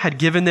Joshua had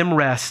given them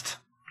rest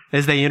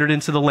as they entered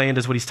into the land,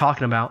 is what he's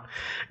talking about,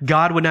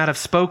 God would not have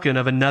spoken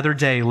of another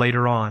day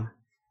later on.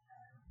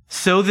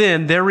 So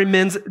then there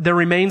remains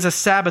a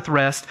Sabbath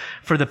rest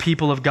for the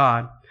people of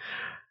God.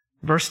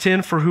 Verse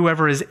 10, for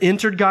whoever has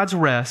entered God's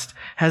rest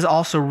has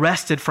also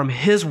rested from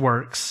his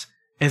works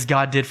as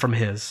God did from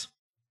his.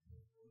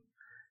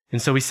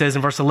 And so he says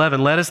in verse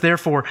 11, let us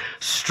therefore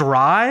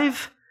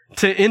strive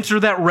to enter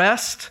that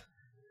rest,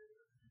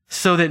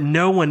 so that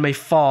no one may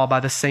fall by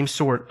the same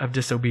sort of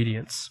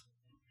disobedience.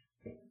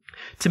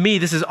 To me,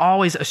 this is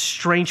always a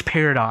strange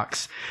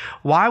paradox.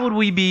 Why would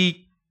we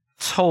be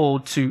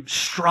told to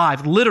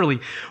strive,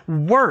 literally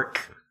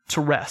work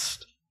to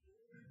rest?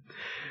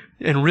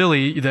 And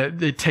really,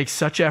 it takes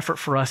such effort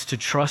for us to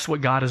trust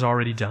what God has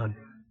already done.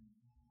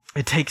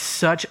 It takes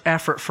such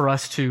effort for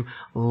us to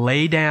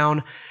lay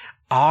down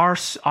our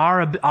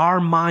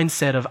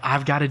mindset of,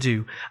 I've got to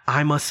do,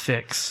 I must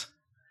fix.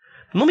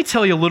 Let me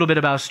tell you a little bit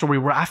about a story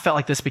where I felt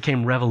like this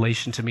became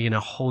revelation to me in a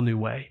whole new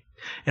way.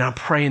 And I'm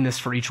praying this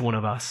for each one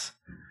of us.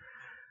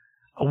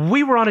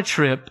 We were on a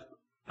trip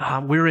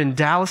We were in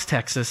Dallas,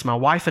 Texas. My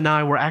wife and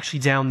I were actually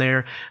down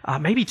there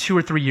maybe 2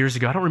 or 3 years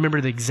ago. I don't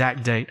remember the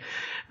exact date.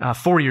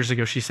 4 years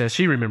ago, she says.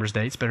 She remembers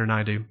dates better than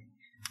I do.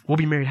 We'll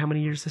be married how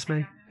many years this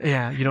May?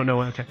 Yeah, you don't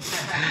know. Okay.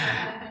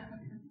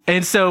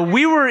 And so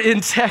we were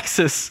in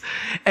Texas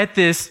at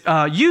this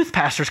youth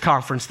pastors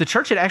conference. The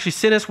church had actually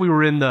sent us. We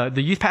were in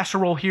the youth pastor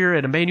role here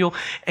at Emmanuel,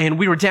 and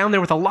we were down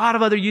there with a lot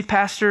of other youth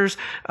pastors.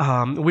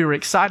 We were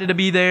excited to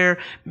be there.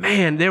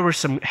 Man, there were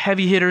some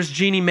heavy hitters.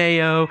 Jeannie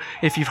Mayo,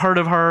 if you've heard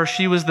of her,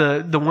 she was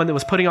the one that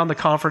was putting on the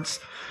conference.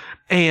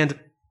 And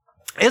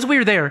as we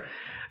were there,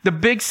 the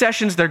big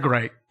sessions, they're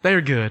great.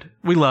 They're good.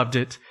 We loved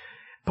it.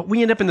 But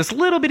we end up in this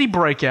little bitty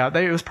breakout.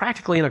 It was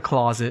practically in a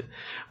closet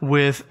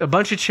with a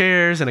bunch of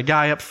chairs and a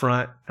guy up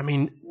front. I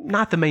mean,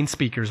 not the main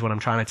speaker is what I'm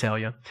trying to tell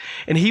you.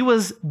 And he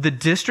was the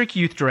district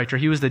youth director.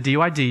 He was the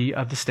DYD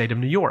of the state of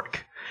New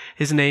York.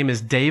 His name is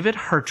David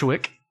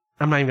Hertwick.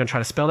 I'm not even going to try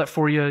to spell that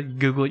for you.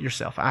 Google it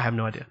yourself. I have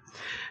no idea.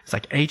 It's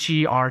like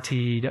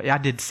H-E-R-T. I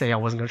did say I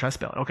wasn't going to try to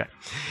spell it. Okay.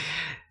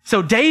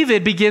 So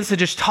David begins to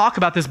just talk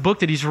about this book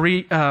that he's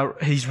written,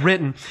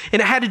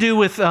 and it had to do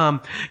with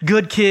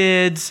good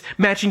kids,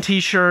 matching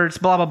T-shirts,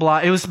 blah, blah, blah.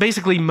 It was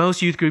basically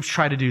most youth groups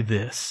try to do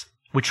this.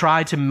 We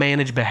try to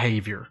manage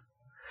behavior.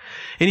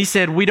 And he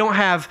said, we don't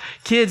have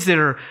kids that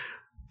are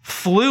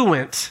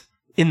fluent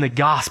in the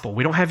gospel.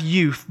 We don't have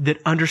youth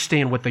that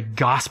understand what the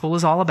gospel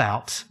is all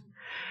about.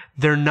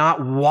 They're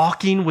not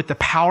walking with the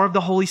power of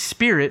the Holy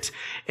Spirit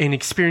and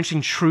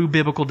experiencing true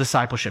biblical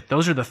discipleship.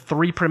 Those are the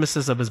 3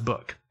 premises of his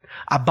book.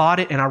 I bought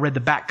it and I read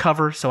the back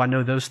cover, so I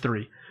know those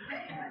 3.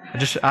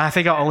 I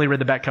think I only read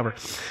the back cover.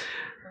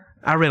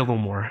 I read a little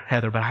more,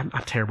 Heather, but I'm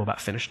terrible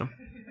about finishing them.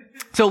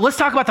 So let's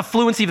talk about the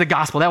fluency of the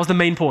gospel. That was the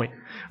main point,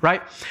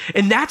 right?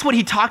 And that's what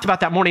he talked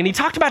about that morning. And he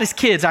talked about his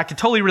kids. I could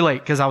totally relate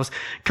because I was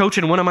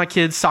coaching one of my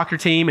kids' soccer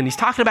team, and he's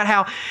talking about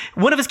how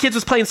one of his kids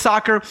was playing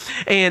soccer,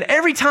 and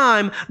every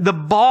time the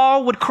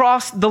ball would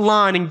cross the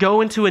line and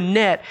go into a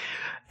net,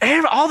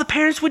 all the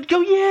parents would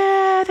go,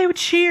 yeah, they would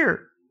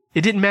cheer.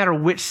 It didn't matter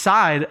which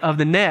side of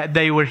the net.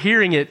 They were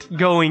hearing it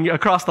going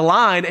across the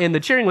line and the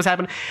cheering was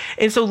happening.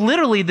 And so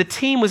literally the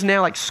team was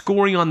now like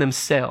scoring on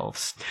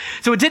themselves.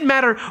 So it didn't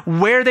matter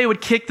where they would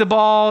kick the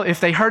ball. If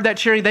they heard that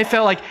cheering, they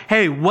felt like,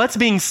 hey, what's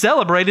being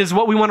celebrated is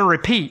what we want to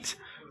repeat.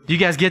 Do you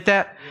guys get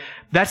that?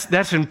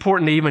 That's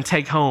important to even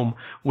take home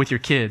with your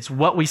kids.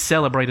 What we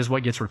celebrate is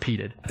what gets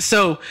repeated.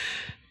 So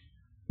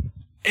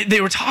they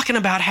were talking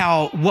about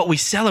how what we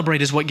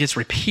celebrate is what gets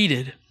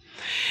repeated.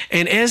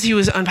 And as he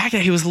was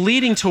unpacking it, he was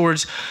leading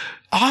towards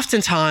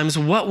oftentimes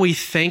what we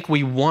think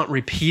we want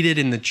repeated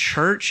in the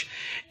church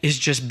is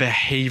just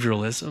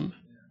behavioralism.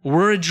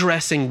 We're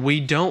addressing, we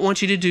don't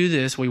want you to do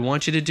this, we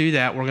want you to do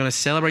that, we're going to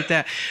celebrate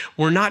that.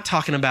 We're not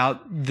talking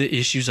about the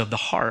issues of the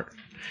heart.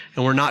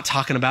 And we're not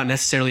talking about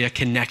necessarily a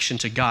connection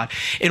to God.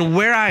 And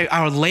where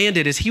I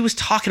landed is he was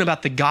talking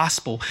about the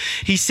gospel.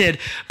 He said,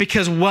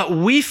 because what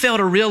we fail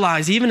to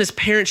realize, even as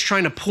parents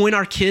trying to point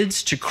our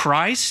kids to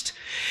Christ,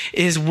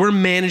 is we're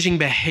managing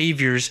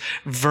behaviors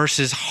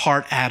versus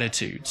heart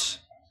attitudes.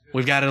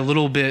 We've got it a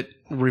little bit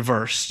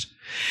reversed.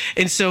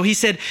 And so he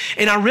said,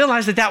 and I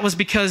realized that was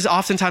because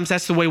oftentimes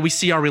that's the way we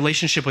see our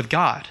relationship with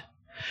God.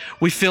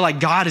 We feel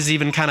like God is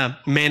even kind of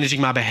managing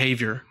my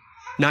behavior,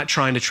 not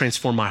trying to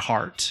transform my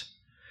heart.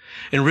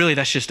 And really,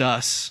 that's just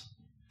us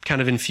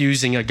kind of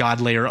infusing a God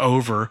layer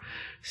over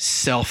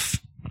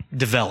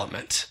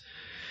self-development.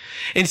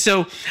 And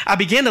so I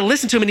began to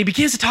listen to him, and he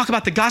begins to talk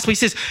about the gospel. He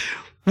says,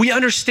 we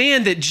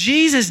understand that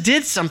Jesus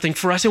did something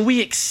for us, and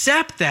we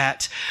accept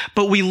that,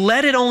 but we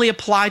let it only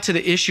apply to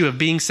the issue of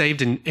being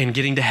saved and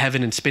getting to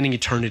heaven and spending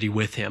eternity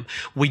with him.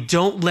 We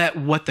don't let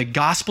what the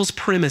gospel's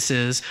premise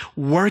is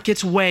work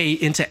its way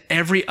into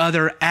every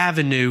other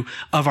avenue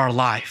of our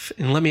life.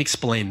 And let me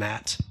explain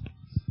that.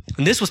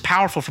 And this was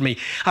powerful for me.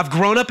 I've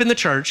grown up in the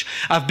church.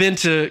 I've been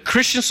to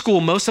Christian school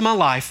most of my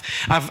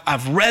life.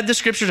 I've read the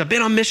scriptures. I've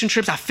been on mission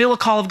trips. I feel a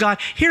call of God.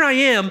 Here I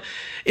am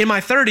in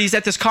my 30s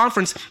at this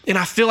conference, and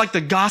I feel like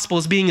the gospel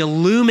is being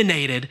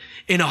illuminated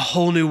in a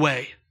whole new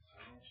way.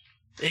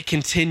 It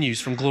continues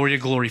from glory to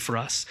glory for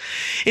us.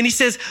 And he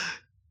says,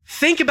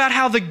 think about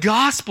how the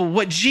gospel,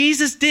 what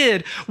Jesus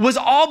did, was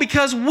all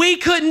because we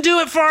couldn't do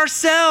it for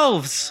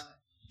ourselves.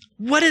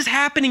 What is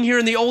happening here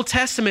in the Old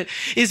Testament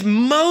is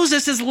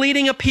Moses is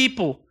leading a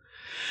people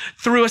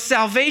through a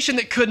salvation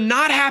that could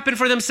not happen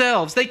for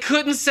themselves. They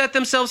couldn't set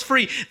themselves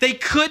free. They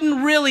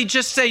couldn't really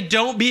just say,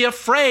 don't be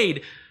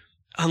afraid,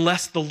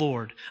 unless the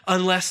Lord,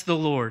 unless the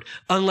Lord,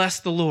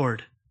 unless the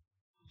Lord.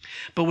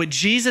 But what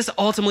Jesus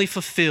ultimately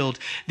fulfilled,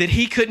 that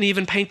he couldn't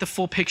even paint the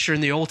full picture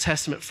in the Old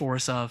Testament for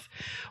us of,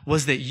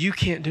 was that you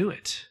can't do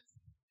it.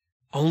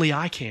 Only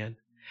I can.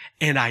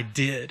 And I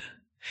did.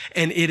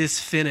 And it is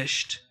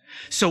finished.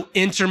 So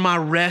enter my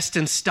rest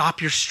and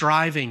stop your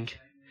striving.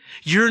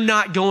 You're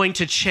not going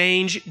to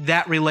change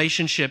that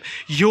relationship.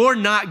 You're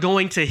not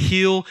going to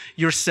heal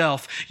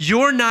yourself.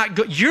 You're not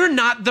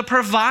the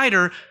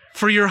provider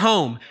for your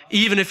home.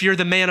 Even if you're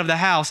the man of the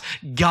house,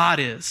 God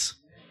is.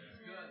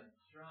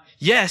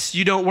 Yes,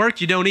 you don't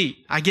work, you don't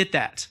eat. I get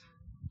that.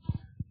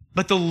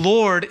 But the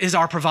Lord is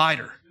our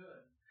provider.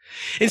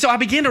 And so I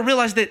began to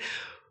realize that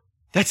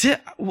that's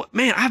it.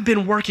 Man, I've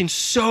been working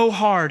so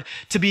hard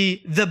to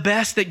be the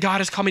best that God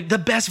has called me, the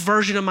best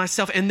version of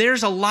myself. And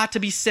there's a lot to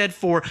be said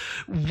for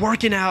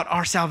working out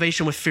our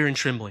salvation with fear and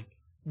trembling.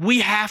 We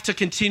have to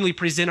continually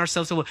present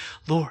ourselves to the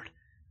Lord.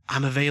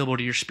 I'm available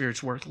to your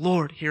Spirit's work.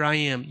 Lord, here I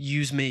am.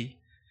 Use me.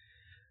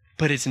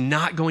 But it's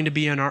not going to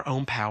be in our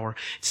own power.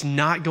 It's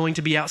not going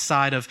to be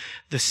outside of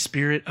the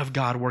Spirit of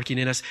God working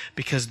in us,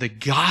 because the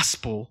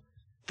gospel,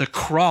 the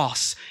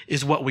cross,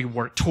 is what we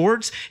work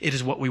towards. It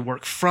is what we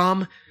work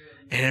from.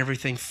 And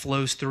everything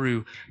flows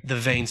through the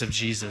veins of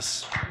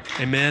Jesus.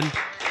 Amen.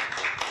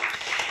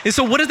 And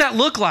so what does that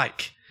look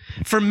like?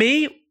 For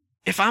me,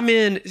 if I'm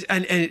in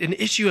an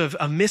issue of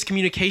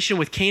miscommunication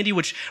with Candy,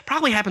 which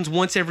probably happens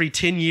once every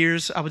 10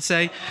 years, I would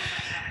say.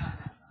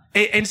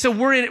 And so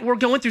we're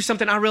going through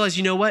something. I realize,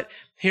 you know what?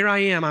 Here I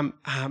am.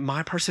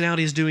 My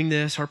personality is doing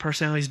this. Her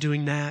personality is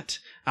doing that.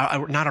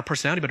 Not our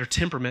personality, but our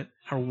temperament,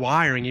 our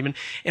wiring even.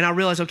 And I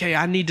realize, okay,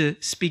 I need to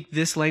speak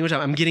this language.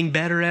 I'm getting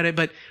better at it.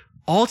 But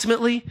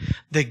ultimately,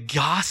 the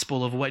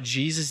gospel of what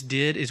Jesus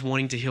did is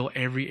wanting to heal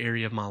every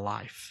area of my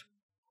life.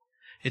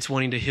 It's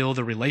wanting to heal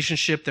the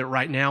relationship that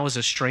right now is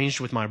estranged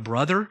with my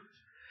brother.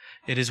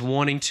 It is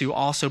wanting to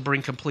also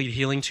bring complete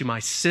healing to my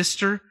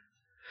sister.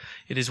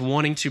 It is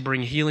wanting to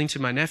bring healing to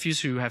my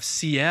nephews who have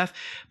CF.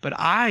 But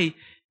I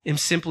am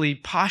simply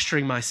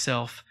posturing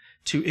myself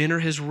to enter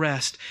his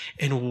rest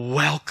and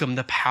welcome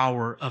the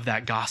power of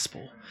that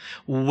gospel.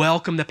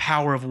 Welcome the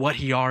power of what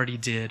he already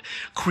did.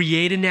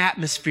 Create an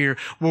atmosphere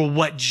where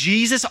what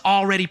Jesus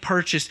already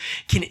purchased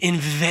can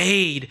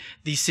invade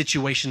these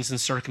situations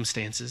and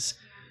circumstances.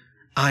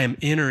 I am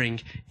entering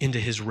into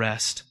his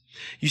rest.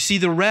 You see,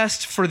 the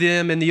rest for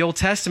them in the Old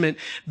Testament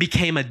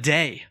became a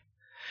day.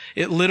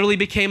 It literally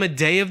became a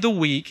day of the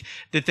week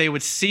that they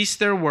would cease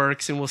their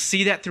works, and we'll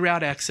see that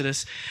throughout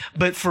Exodus.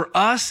 But for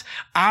us,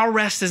 our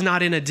rest is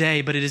not in a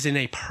day, but it is in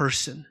a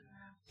person.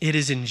 It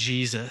is in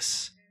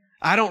Jesus.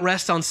 I don't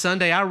rest on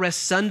Sunday. I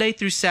rest Sunday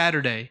through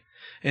Saturday.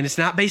 And it's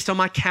not based on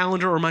my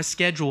calendar or my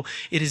schedule.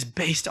 It is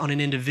based on an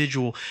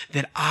individual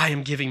that I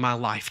am giving my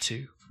life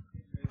to.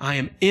 I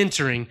am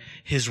entering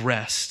his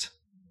rest.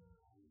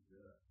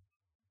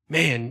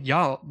 Man,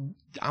 y'all,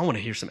 I want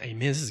to hear some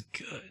amen. This is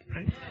good,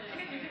 right?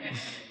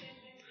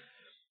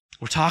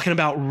 We're talking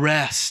about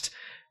rest.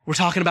 We're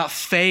talking about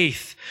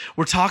faith.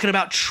 We're talking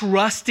about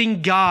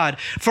trusting God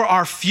for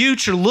our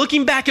future,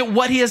 looking back at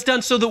what he has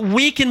done so that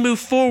we can move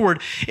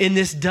forward. And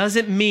this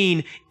doesn't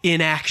mean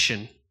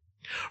inaction.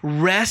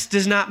 Rest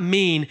does not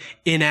mean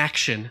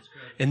inaction.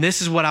 And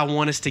this is what I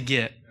want us to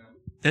get.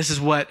 This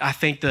is what I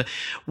think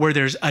where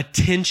there's a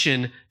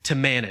tension to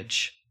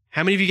manage.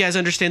 How many of you guys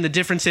understand the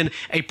difference in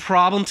a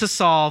problem to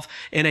solve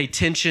and a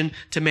tension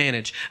to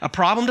manage? A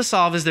problem to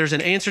solve is there's an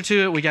answer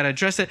to it. We got to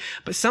address it.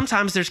 But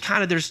sometimes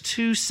there's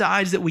two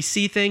sides that we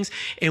see things,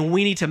 and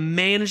we need to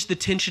manage the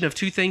tension of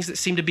two things that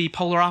seem to be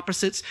polar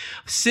opposites,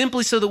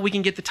 simply so that we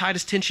can get the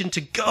tightest tension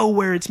to go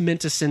where it's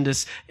meant to send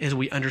us as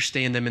we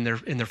understand them in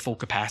their full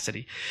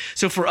capacity.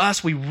 So for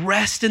us, we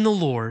rest in the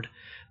Lord,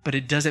 but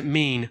it doesn't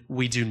mean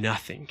we do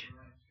nothing.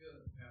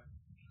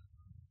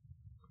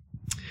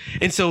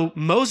 And so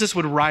Moses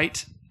would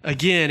write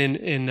again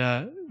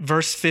in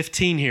verse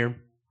 15 here.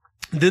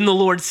 Then the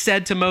Lord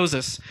said to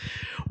Moses,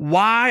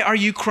 "Why are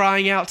you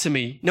crying out to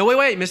me?" No,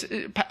 wait,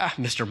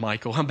 Mr.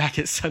 Michael. I'm back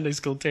at Sunday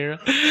school, Tara.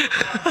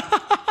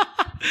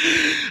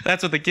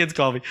 That's what the kids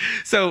call me.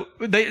 So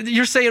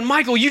you're saying,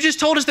 Michael, you just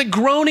told us that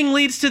groaning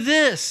leads to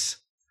this.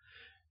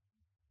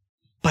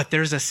 But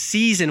there's a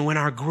season when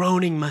our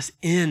groaning must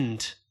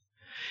end.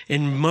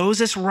 And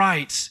Moses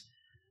writes,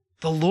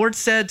 the Lord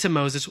said to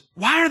Moses,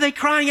 "Why are they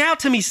crying out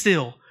to me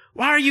still?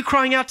 Why are you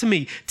crying out to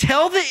me?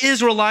 Tell the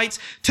Israelites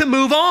to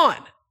move on."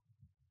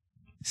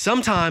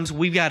 Sometimes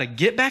we've got to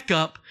get back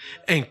up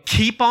and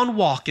keep on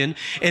walking,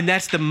 and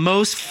that's the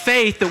most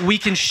faith that we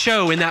can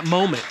show in that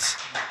moment.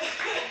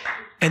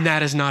 And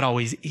that is not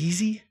always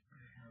easy.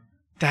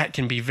 That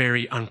can be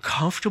very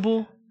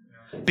uncomfortable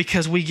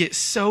because we get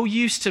so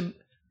used to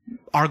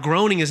our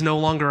groaning is no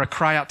longer a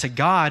cry out to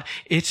God.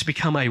 It's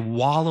become a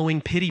wallowing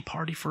pity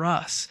party for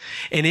us.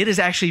 And it has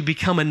actually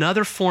become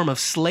another form of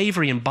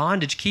slavery and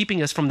bondage,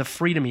 keeping us from the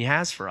freedom he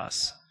has for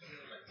us.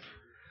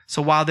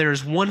 So while there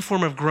is one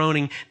form of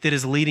groaning that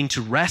is leading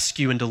to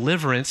rescue and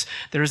deliverance,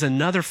 there is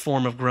another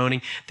form of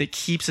groaning that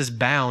keeps us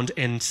bound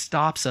and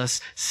stops us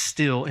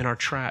still in our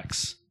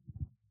tracks.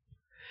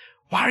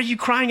 Why are you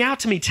crying out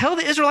to me? Tell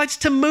the Israelites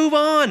to move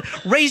on.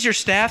 Raise your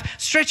staff.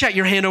 Stretch out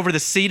your hand over the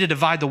sea to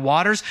divide the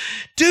waters.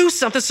 Do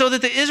something so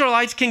that the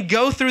Israelites can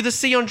go through the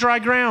sea on dry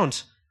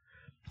ground.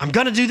 I'm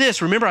going to do this.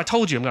 Remember, I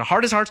told you, I'm going to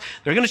harden his hearts.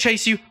 They're going to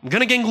chase you. I'm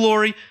going to gain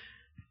glory.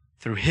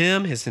 Through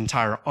him, his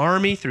entire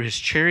army, through his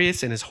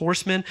chariots and his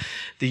horsemen,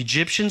 the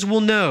Egyptians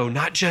will know,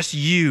 not just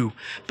you,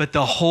 but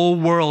the whole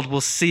world will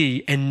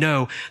see and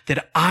know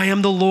that I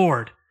am the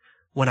Lord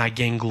when I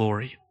gain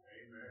glory.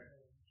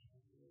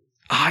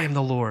 I am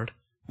the Lord.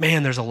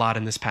 Man, there's a lot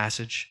in this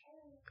passage.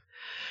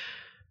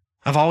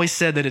 I've always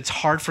said that it's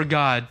hard for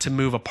God to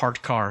move a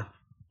parked car.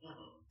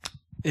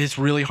 It's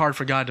really hard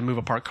for God to move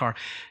a parked car.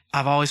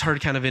 I've always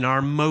heard kind of in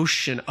our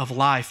motion of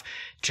life,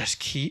 just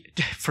keep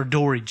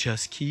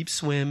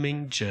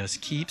swimming,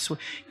 just keep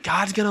swimming.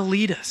 God's going to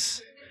lead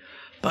us,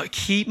 but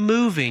keep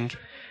moving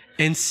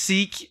and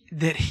seek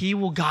that he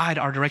will guide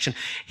our direction.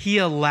 He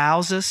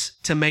allows us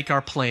to make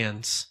our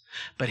plans,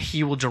 but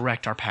he will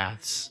direct our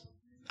paths.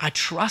 I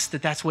trust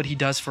that that's what he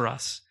does for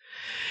us.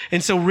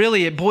 And so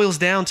really it boils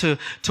down to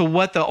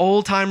what the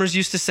old timers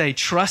used to say,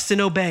 trust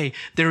and obey.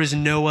 There is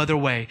no other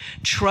way.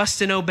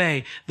 Trust and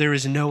obey. There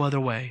is no other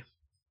way.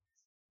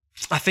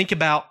 I think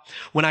about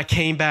when I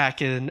came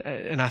back, and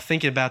I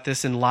think about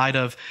this in light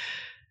of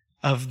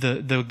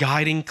the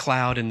guiding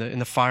cloud and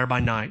the fire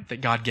by night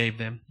that God gave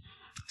them.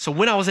 So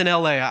when I was in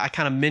LA, I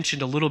kind of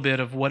mentioned a little bit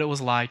of what it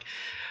was like.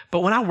 But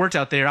when I worked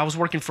out there, I was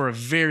working for a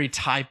very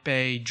type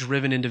A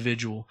driven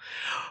individual.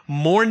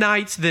 More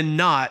nights than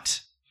not,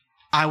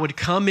 I would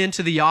come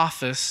into the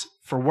office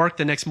for work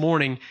the next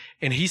morning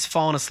and he's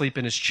fallen asleep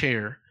in his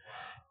chair.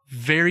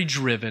 Very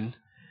driven,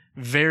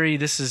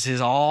 this is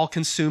his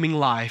all-consuming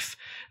life.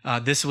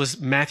 This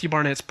was Matthew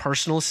Barnett's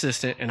personal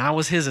assistant, and I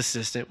was his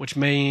assistant, which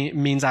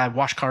means I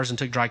washed cars and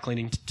took dry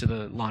cleaning to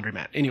the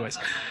laundromat. Anyways,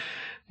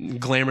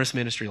 glamorous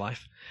ministry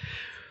life.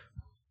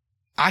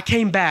 I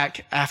came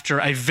back after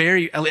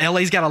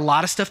LA's got a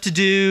lot of stuff to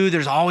do.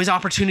 There's always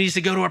opportunities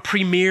to go to a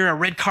premiere, a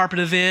red carpet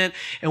event,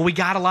 and we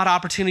got a lot of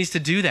opportunities to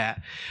do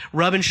that.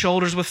 Rubbing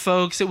shoulders with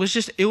folks. It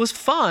was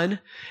fun,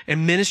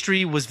 and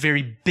ministry was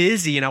very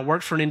busy, and I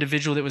worked for an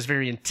individual that was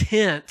very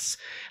intense.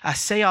 I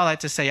say all that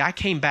to say I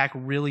came back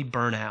really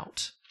burnt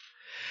out.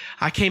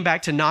 I came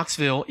back to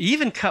Knoxville,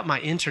 even cut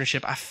my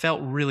internship. I felt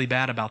really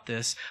bad about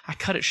this. I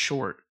cut it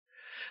short.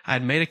 I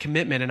had made a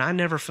commitment and I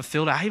never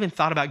fulfilled it. I even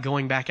thought about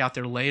going back out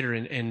there later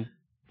and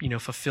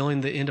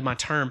fulfilling the end of my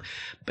term.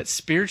 But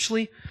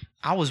spiritually,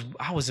 I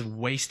was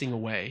wasting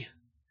away.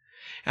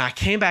 And I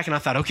came back and I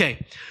thought,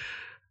 okay,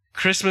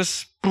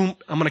 Christmas, boom,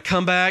 I'm going to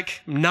come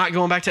back. I'm not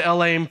going back to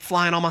LA. I'm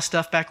flying all my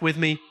stuff back with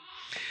me.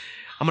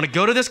 I'm going to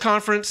go to this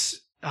conference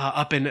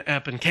up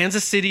in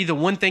Kansas City, the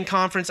One Thing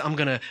conference. I'm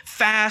going to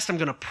fast. I'm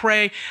going to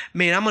pray.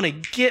 Man, I'm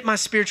going to get my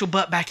spiritual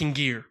butt back in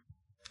gear.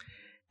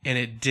 And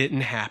it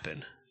didn't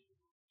happen.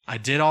 I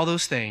did all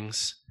those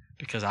things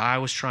because I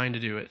was trying to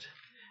do it.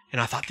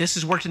 And I thought, this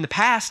has worked in the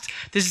past.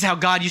 This is how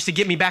God used to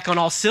get me back on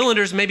all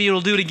cylinders. Maybe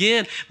it'll do it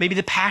again. Maybe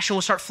the passion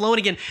will start flowing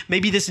again.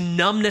 Maybe this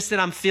numbness that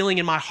I'm feeling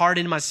in my heart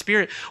and in my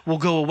spirit will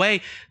go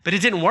away. But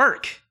it didn't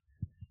work.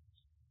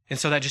 And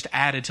so that just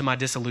added to my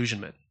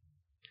disillusionment.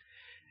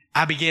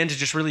 I began to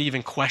just really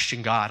even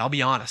question God. I'll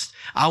be honest.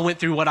 I went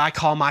through what I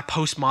call my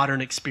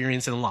postmodern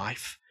experience in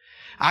life.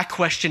 I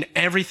questioned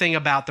everything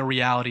about the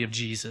reality of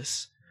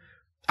Jesus.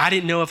 I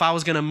didn't know if I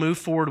was going to move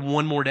forward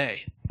one more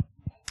day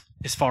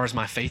as far as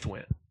my faith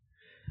went.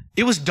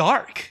 It was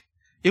dark.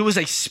 It was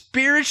a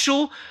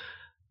spiritual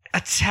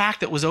attack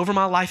that was over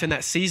my life in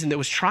that season that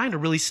was trying to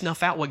really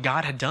snuff out what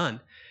God had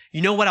done.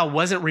 You know what I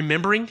wasn't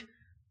remembering?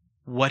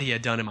 What he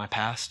had done in my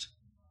past.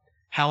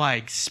 How I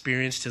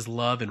experienced his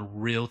love in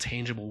real,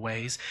 tangible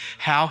ways.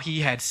 How he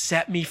had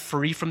set me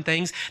free from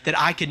things that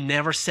I could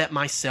never set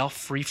myself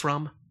free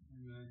from.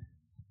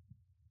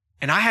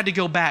 And I had to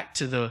go back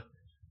to the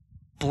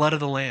blood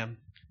of the Lamb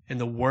and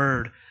the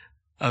word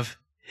of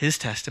his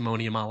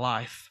testimony in my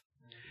life.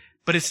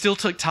 But it still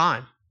took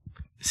time.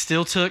 It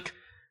still took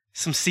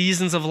some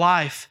seasons of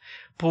life.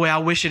 Boy, I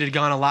wish it had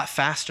gone a lot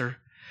faster.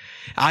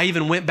 I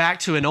even went back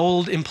to an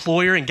old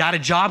employer and got a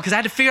job because I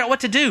had to figure out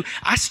what to do.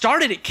 I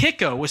started at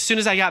Kiko as soon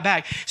as I got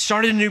back,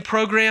 started a new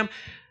program.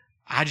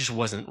 I just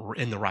wasn't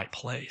in the right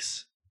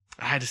place.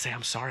 I had to say,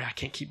 I'm sorry, I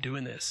can't keep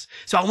doing this.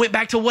 So I went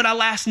back to what I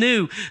last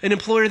knew, an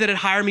employer that had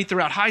hired me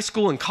throughout high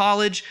school and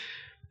college.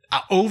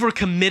 I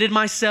overcommitted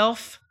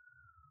myself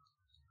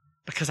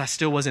because I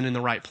still wasn't in the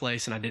right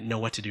place and I didn't know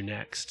what to do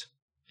next.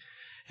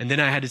 And then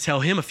I had to tell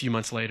him a few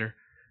months later,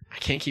 I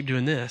can't keep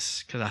doing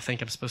this because I think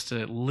I'm supposed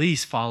to at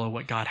least follow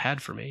what God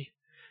had for me.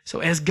 So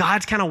as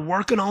God's kind of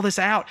working all this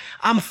out,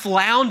 I'm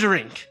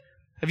floundering.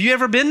 Have you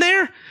ever been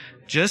there?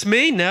 Just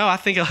me? No, I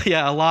think,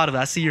 yeah, a lot of it.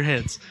 I see your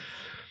heads.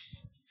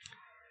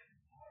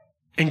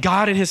 And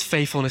God in his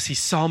faithfulness, he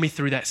saw me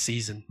through that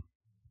season.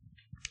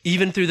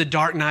 Even through the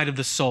dark night of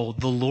the soul,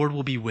 the Lord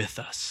will be with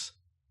us.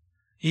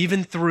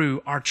 Even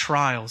through our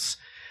trials,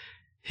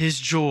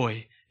 his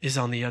joy is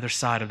on the other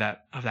side of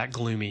that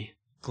gloomy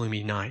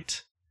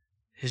night.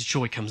 His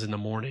joy comes in the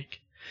morning.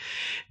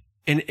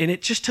 And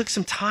it just took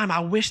some time. I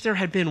wish there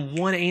had been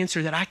one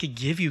answer that I could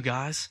give you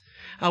guys.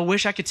 I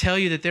wish I could tell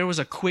you that there was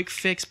a quick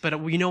fix, but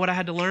you know what I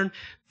had to learn?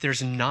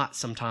 There's not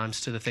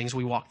sometimes to the things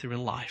we walk through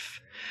in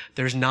life.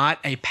 There's not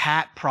a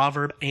pat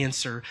proverb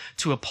answer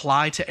to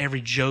apply to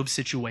every Job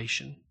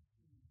situation.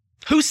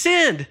 Who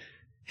sinned?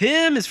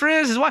 Him, his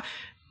friends, his wife?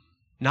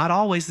 Not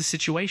always the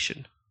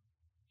situation.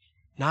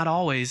 Not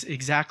always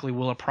exactly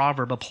will a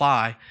proverb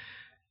apply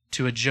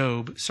to a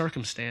Job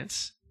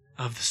circumstance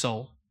of the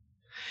soul.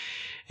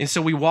 And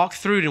so we walk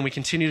through it and we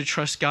continue to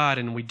trust God,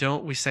 and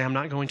we say, I'm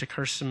not going to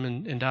curse him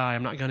and die.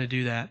 I'm not going to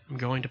do that. I'm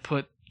going to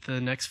put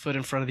the next foot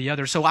in front of the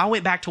other. So I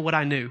went back to what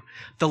I knew.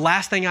 The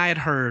last thing I had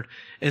heard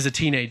as a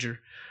teenager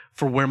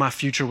for where my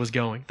future was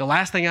going. The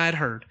last thing I had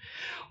heard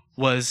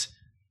was,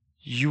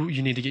 you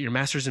need to get your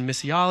master's in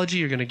missiology.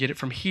 You're going to get it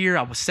from here.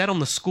 I was set on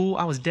the school.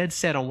 I was dead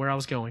set on where I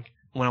was going.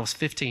 When I was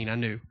 15, I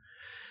knew.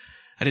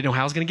 I didn't know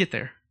how I was going to get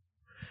there.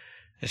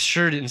 I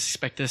sure didn't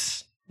expect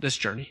this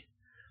journey.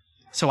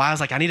 So I was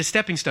like, I need a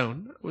stepping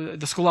stone.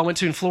 The school I went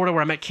to in Florida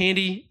where I met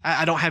Candy,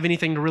 I don't have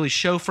anything to really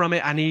show from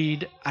it. I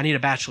need a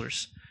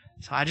bachelor's.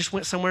 So I just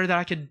went somewhere that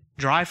I could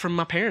drive from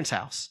my parents'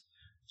 house.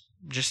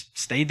 Just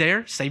stayed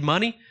there, saved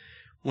money,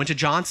 went to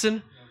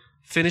Johnson,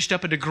 finished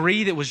up a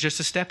degree that was just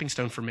a stepping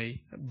stone for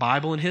me.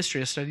 Bible and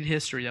history. I studied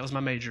history. That was my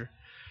major.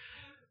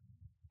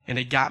 And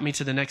it got me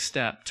to the next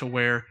step, to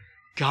where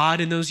God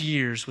in those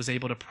years was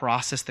able to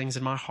process things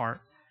in my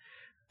heart.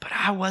 But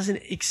I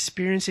wasn't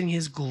experiencing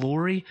his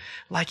glory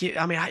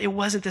it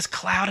wasn't this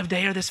cloud of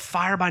day or this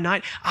fire by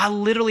night. I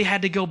literally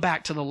had to go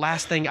back to the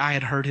last thing I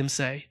had heard him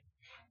say.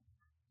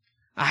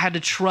 I had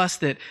to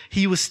trust that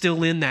he was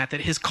still in that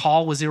his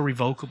call was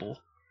irrevocable.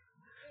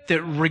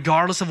 That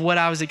regardless of what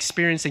I was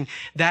experiencing,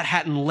 that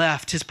hadn't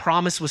left. His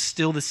promise was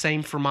still the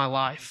same for my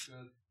life.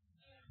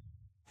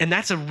 And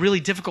that's a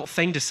really difficult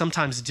thing to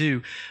sometimes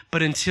do.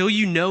 But until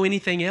you know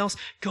anything else,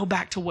 go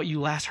back to what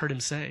you last heard him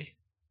say.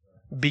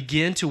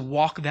 Begin to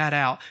walk that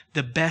out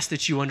the best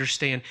that you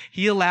understand.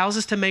 He allows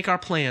us to make our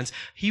plans.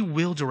 He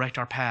will direct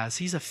our paths.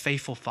 He's a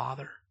faithful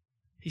Father.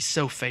 He's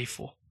so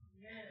faithful.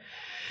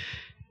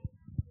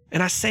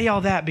 And I say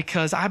all that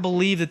because I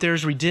believe that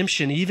there's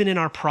redemption even in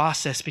our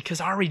process, because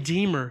our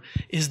Redeemer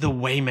is the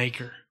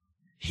waymaker.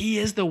 He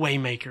is the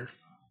waymaker.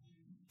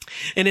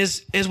 And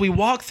as we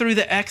walk through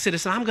the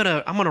Exodus, and I'm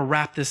gonna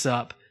wrap this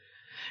up.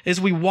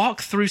 As we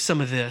walk through some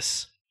of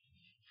this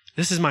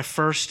is my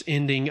first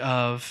ending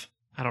of,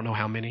 I don't know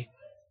how many,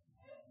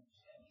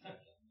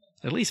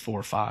 at least 4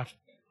 or 5.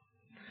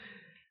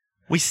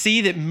 We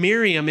see that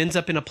Miriam ends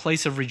up in a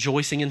place of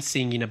rejoicing and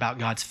singing about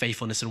God's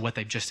faithfulness and what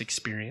they've just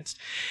experienced.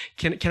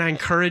 Can I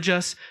encourage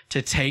us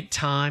to take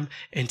time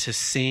and to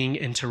sing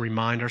and to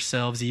remind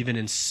ourselves, even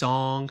in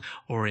song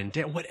or in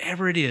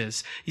whatever it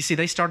is. You see,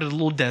 they started a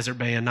little desert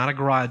band, not a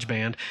garage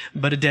band,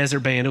 but a desert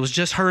band. It was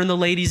just her and the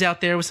ladies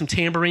out there with some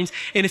tambourines.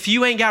 And if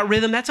you ain't got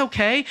rhythm, that's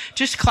okay.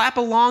 Just clap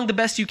along the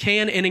best you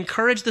can and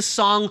encourage the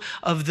song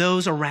of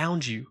those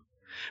around you.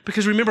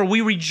 Because remember, we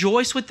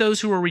rejoice with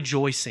those who are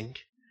rejoicing.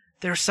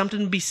 There's something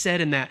to be said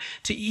in that,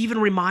 to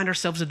even remind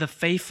ourselves of the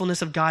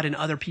faithfulness of God in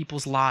other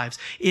people's lives.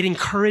 It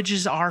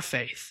encourages our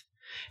faith,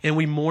 and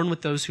we mourn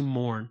with those who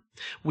mourn.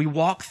 We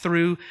walk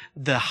through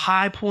the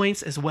high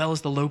points as well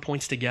as the low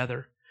points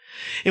together.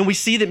 And we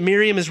see that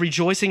Miriam is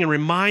rejoicing and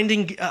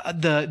reminding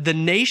the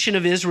nation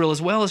of Israel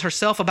as well as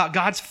herself about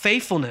God's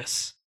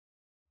faithfulness.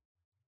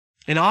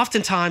 And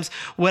oftentimes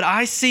what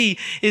I see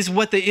is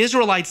what the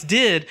Israelites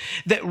did,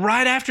 that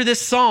right after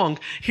this song,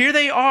 here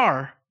they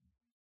are,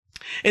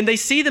 and they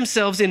see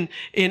themselves in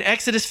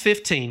Exodus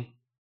 15,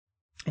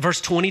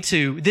 verse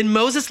 22. Then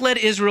Moses led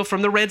Israel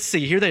from the Red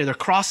Sea. Here they're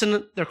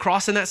crossing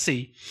that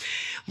sea.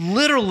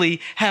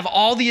 Literally have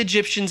all the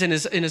Egyptians and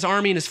his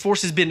army and his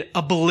forces been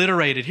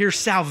obliterated. Here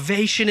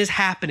salvation is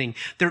happening.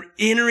 They're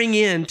entering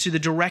into the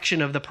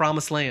direction of the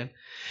promised land.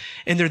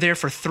 And they're there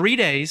for 3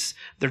 days.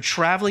 They're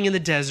traveling in the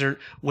desert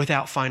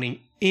without finding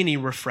any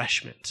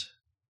refreshment,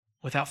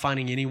 without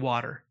finding any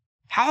water.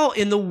 How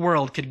in the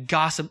world could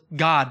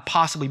God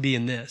possibly be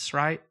in this,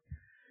 right?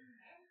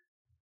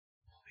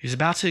 He was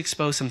about to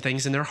expose some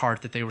things in their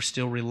heart that they were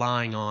still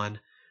relying on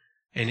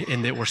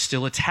and that were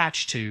still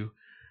attached to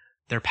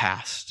their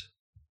past.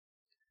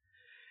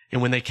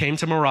 And when they came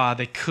to Marah,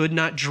 they could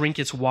not drink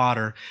its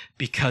water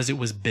because it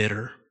was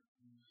bitter.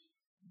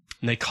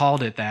 And they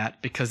called it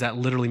that because that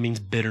literally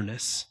means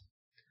bitterness.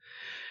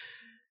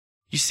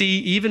 You see,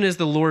 even as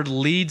the Lord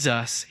leads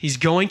us, he's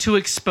going to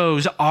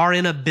expose our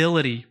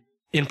inability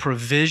in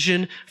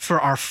provision for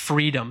our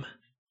freedom.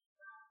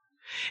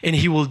 And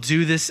he will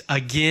do this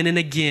again and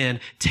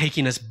again,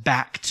 taking us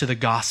back to the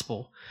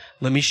gospel.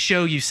 Let me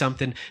show you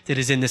something that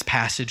is in this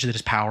passage that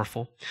is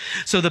powerful.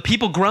 So the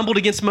people grumbled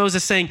against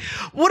Moses, saying,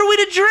 "What are we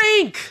to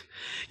drink?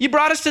 You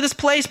brought us to this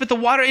place, but the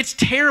water, it's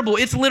terrible.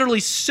 It's literally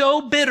so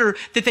bitter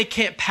that they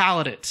can't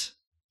palate it.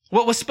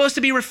 What was supposed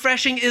to be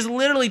refreshing is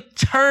literally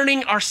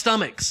turning our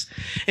stomachs."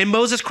 And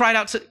Moses cried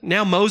out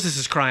now Moses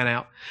is crying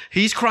out.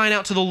 He's crying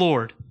out to the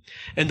Lord.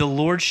 And the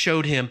Lord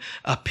showed him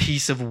a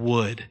piece of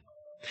wood.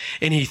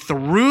 And he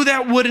threw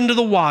that wood into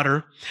the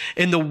water,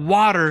 and the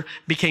water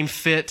became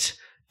fit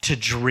to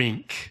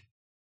drink.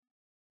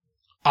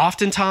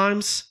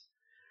 Oftentimes,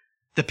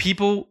 the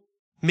people,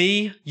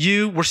 me,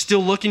 you, we're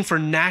still looking for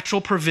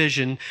natural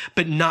provision,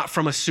 but not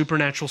from a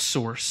supernatural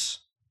source.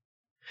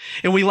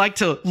 And we like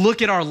to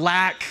look at our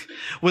lack.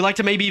 We like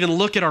to maybe even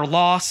look at our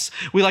loss.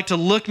 We like to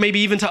look maybe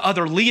even to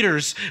other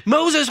leaders.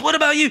 Moses, what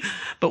about you?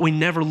 But we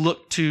never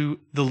look to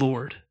the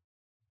Lord.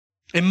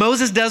 And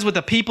Moses does what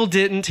the people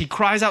didn't. He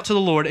cries out to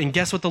the Lord, and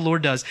guess what the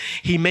Lord does?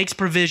 He makes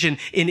provision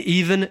in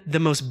even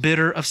the most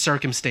bitter of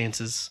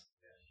circumstances.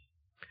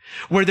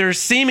 where there's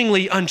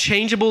seemingly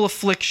unchangeable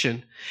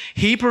affliction,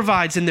 he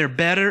provides in their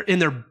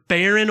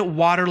barren,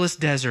 waterless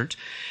desert,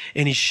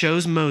 and he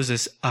shows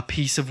Moses a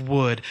piece of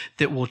wood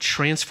that will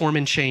transform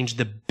and change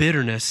the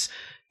bitterness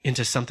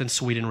into something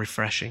sweet and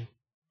refreshing.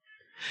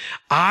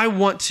 I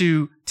want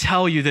to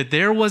tell you that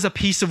there was a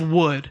piece of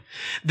wood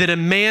that a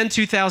man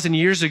 2,000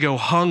 years ago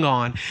hung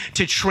on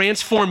to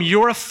transform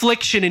your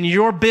affliction and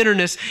your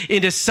bitterness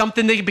into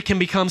something that can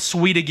become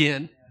sweet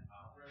again.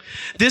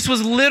 This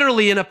was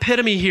literally an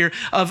epitome here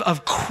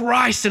of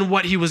Christ and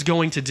what he was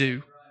going to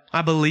do.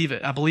 I believe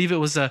it. I believe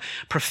it was a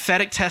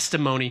prophetic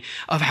testimony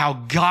of how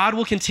God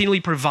will continually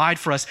provide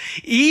for us,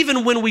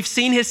 even when we've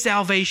seen his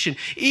salvation,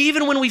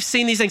 even when we've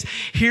seen these things.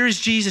 Here's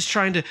Jesus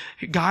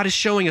God is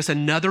showing us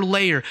another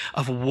layer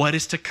of what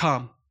is to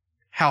come,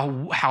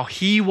 how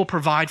he will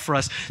provide for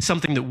us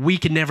something that we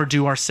can never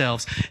do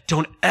ourselves.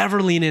 Don't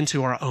ever lean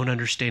into our own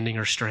understanding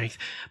or strength,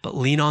 but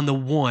lean on the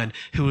one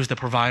who is the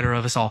provider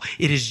of us all.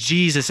 It is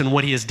Jesus and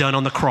what he has done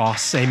on the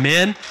cross.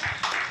 Amen.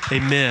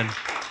 Amen.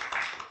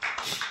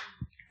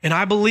 And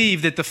I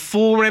believe that the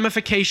full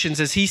ramifications,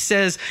 as he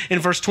says in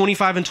verse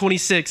 25 and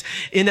 26,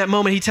 in that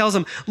moment, he tells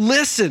them,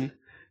 listen,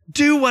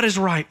 do what is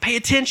right. Pay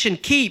attention.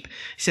 Keep. He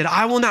said,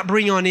 I will not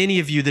bring on any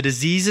of you the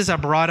diseases I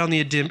brought on the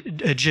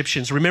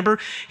Egyptians. Remember,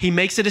 he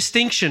makes a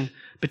distinction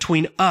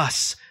between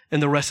us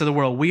and the rest of the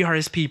world. We are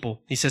his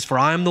people. He says, for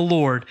I am the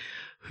Lord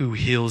who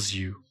heals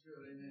you.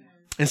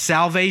 And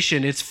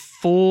salvation, it's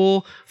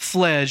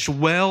full-fledged,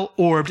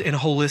 well-orbed, and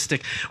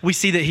holistic. We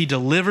see that he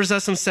delivers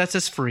us and sets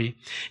us free.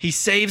 He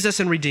saves us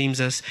and redeems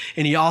us.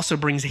 And he also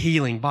brings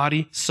healing,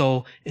 body,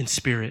 soul, and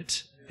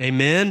spirit.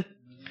 Amen.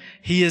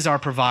 He is our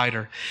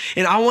provider.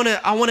 And I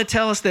want to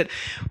tell us that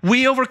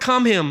we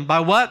overcome him by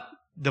what?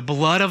 The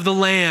blood of the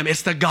Lamb.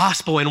 It's the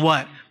gospel and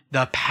what?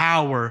 The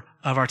power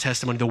of our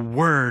testimony, the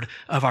word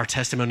of our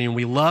testimony. And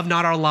we love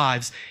not our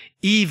lives,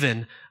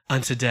 even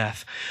unto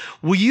death.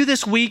 Will you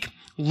this week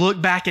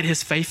look back at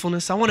his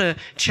faithfulness? I want to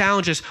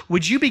challenge us.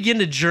 Would you begin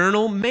to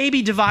journal?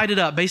 Maybe divide it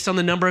up based on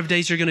the number of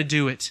days you're going to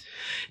do it.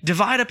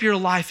 Divide up your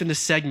life into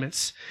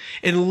segments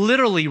and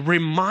literally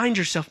remind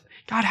yourself,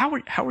 God, how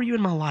were you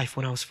in my life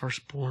when I was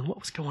first born? What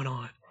was going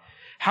on?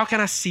 How can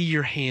I see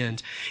your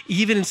hand?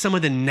 Even in some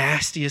of the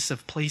nastiest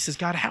of places,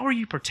 God, how are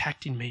you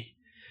protecting me?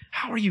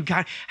 How are you,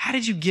 God? How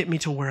did you get me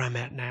to where I'm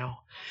at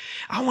now?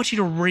 I want you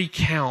to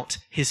recount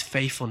his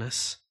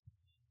faithfulness.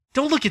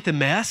 Don't look at the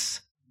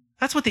mess.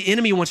 That's what the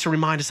enemy wants to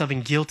remind us of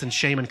in guilt and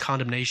shame and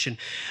condemnation.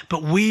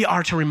 But we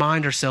are to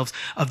remind ourselves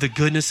of the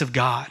goodness of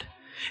God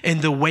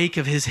in the wake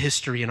of his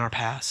history in our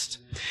past.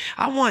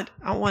 I want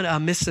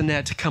Miss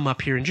Annette to come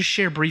up here and just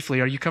share briefly.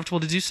 Are you comfortable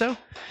to do so?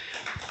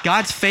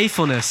 God's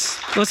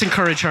faithfulness. Let's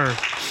encourage her.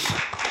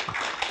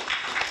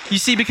 You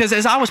see, because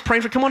as I was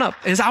praying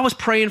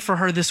for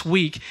her this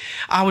week,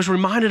 I was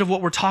reminded of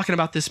what we're talking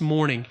about this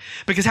morning.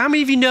 Because how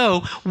many of you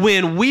know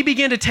when we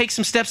begin to take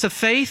some steps of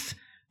faith,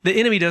 the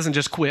enemy doesn't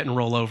just quit and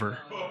roll over,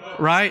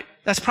 right?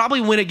 That's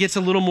probably when it gets a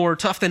little more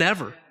tough than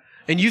ever.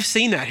 And you've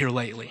seen that here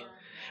lately,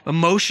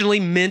 emotionally,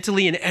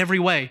 mentally, in every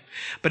way.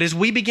 But as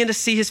we begin to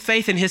see his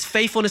faith and his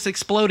faithfulness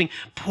exploding,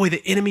 boy,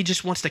 the enemy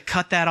just wants to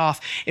cut that off.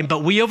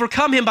 But we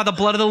overcome him by the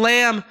blood of the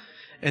Lamb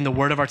and the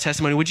word of our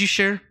testimony. Would you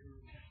share?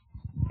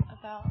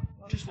 About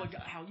Just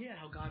how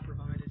God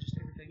provided, just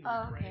everything.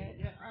 okay.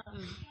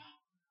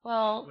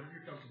 Well,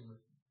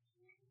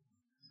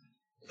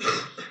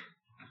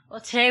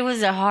 today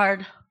was a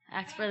hard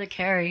act for the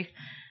carry.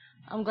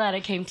 I'm glad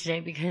I came today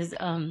because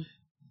a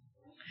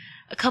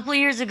couple of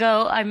years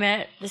ago I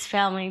met this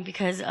family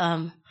because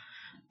I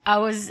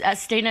was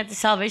staying at the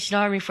Salvation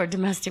Army for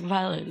domestic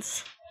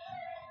violence.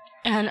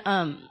 And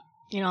I'm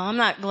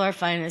not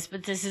glorifying this,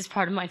 but this is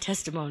part of my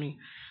testimony.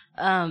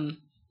 I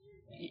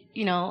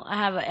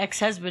have an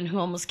ex-husband who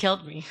almost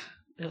killed me.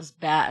 It was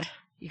bad.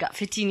 He got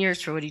 15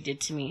 years for what he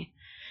did to me.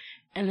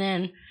 And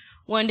then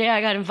one day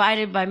I got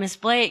invited by Miss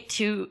Blake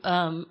to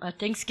a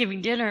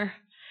Thanksgiving dinner,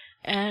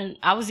 and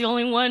I was the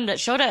only one that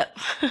showed up.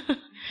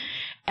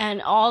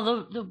 And all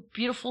the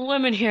beautiful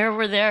women here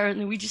were there,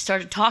 and we just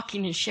started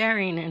talking and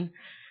sharing, and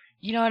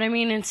you know what I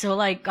mean? And so,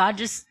 God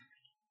just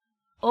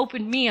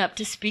opened me up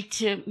to speak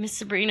to Miss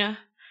Sabrina,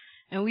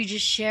 and we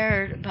just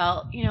shared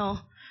about,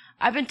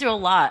 I've been through a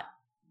lot.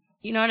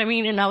 You know what I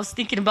mean? And I was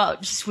thinking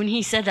about just when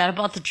he said that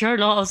about the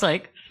journal, I was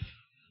like,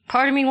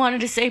 part of me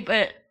wanted to say,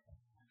 but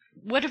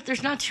what if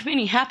there's not too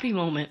many happy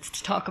moments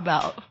to talk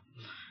about?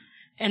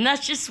 And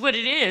that's just what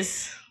it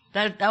is.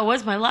 That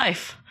was my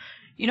life.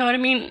 You know what I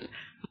mean?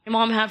 My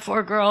mom had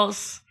 4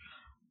 girls.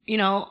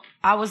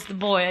 I was the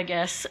boy, I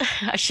guess.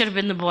 I should have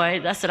been the boy.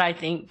 That's what I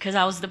think, because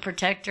I was the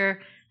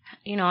protector.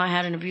 I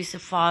had an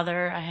abusive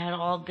father. I had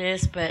all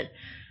this, but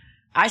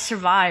I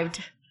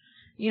survived.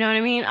 You know what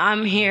I mean?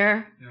 I'm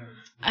here.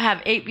 I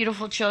have 8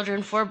 beautiful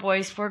children, 4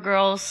 boys, 4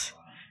 girls.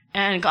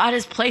 And God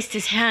has placed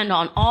his hand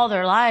on all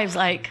their lives.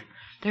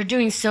 They're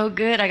doing so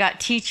good. I got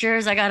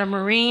teachers. I got a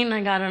Marine.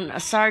 I got a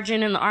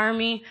sergeant in the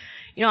Army.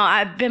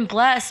 I've been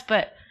blessed,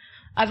 but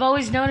I've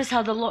always noticed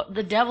how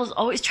the devil's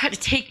always tried to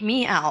take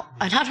me out.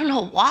 And I don't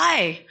know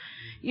why.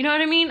 You know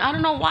what I mean? I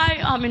don't know why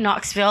I'm in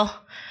Knoxville.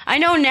 I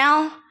know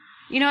now,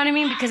 you know what I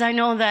mean? Because I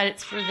know that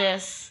it's for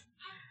this.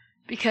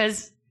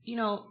 Because, you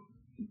know,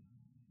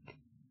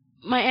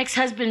 my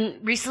ex-husband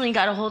recently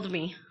got a hold of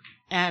me.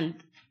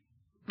 And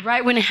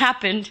right when it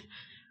happened,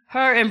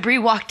 her and Bree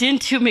walked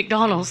into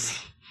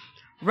McDonald's.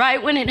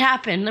 Right when it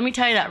happened. Let me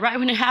tell you that. Right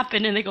when it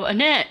happened. And they go,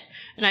 Annette.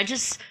 And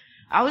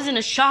I was in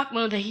a shock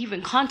mode that he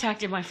even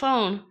contacted my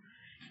phone.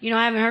 You know,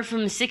 I haven't heard from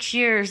him in 6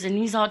 years. And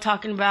he's all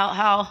talking about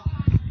how,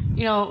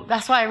 you know,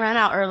 that's why I ran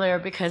out earlier,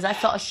 because I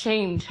felt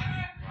ashamed.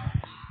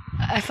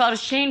 I felt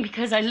ashamed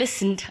because I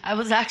listened. I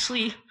was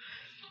actually...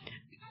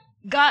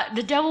 God,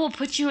 the devil will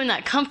put you in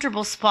that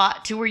comfortable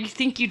spot to where you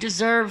think you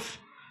deserve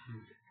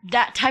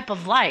that type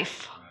of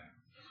life.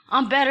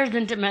 I'm better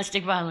than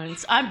domestic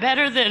violence. I'm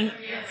better than...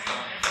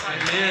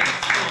 Amen.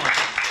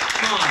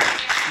 Come on.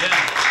 Yeah.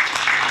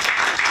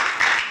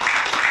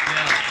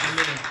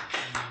 Amen.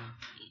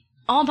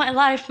 All my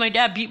life, my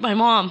dad beat my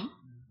mom.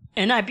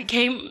 And I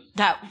became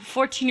that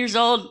 14 years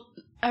old.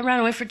 I ran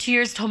away for 2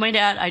 years, told my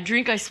dad, I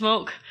drink, I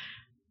smoke,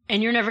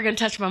 and you're never going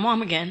to touch my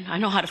mom again. I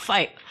know how to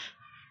fight.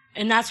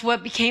 And that's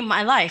what became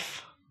my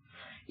life.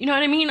 You know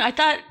what I mean? I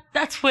thought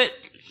that's what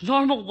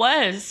normal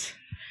was.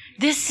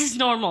 This is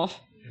normal.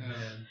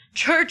 Amen.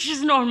 Church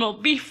is normal.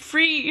 Be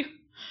free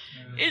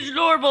is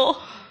normal.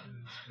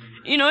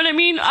 You know what I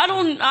mean?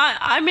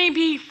 I may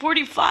be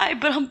 45,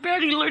 but I'm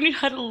barely learning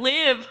how to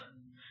live.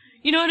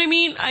 You know what I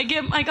mean? I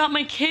got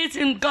my kids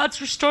and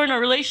God's restoring our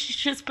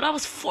relationships, but I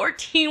was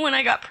 14 when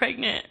I got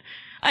pregnant.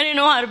 I didn't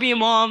know how to be a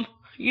mom.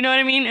 You know what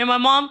I mean? And my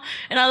mom,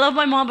 and I love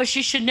my mom, but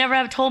she should never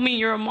have told me,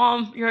 you're a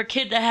mom, you're a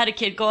kid that had a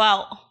kid, go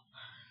out.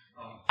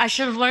 I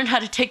should have learned how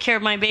to take care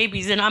of my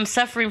babies, and I'm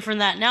suffering from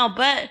that now.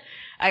 But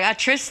I got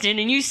Tristan,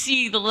 and you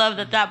see the love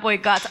that boy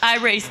got. I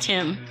raised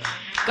him.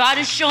 God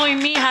is showing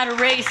me how to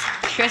raise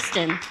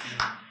Tristan.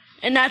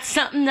 And that's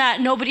something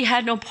that nobody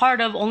had no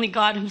part of, only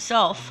God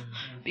himself.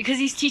 Because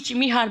he's teaching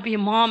me how to be a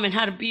mom and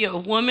how to be a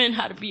woman,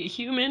 how to be a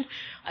human.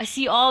 I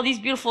see all these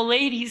beautiful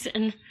ladies,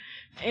 and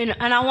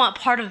I want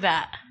part of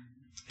that.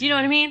 Do you know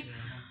what I mean?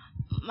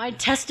 My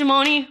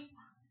testimony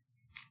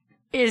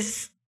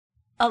is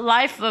a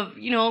life of,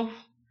 you know,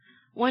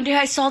 one day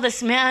I saw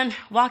this man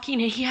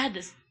walking, and he had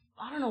this,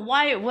 I don't know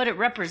what it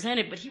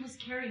represented, but he was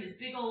carrying this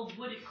big old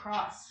wooded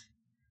cross.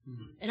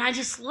 And I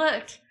just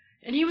looked,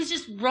 and he was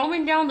just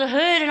roaming down the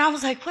hood, and I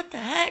was like, what the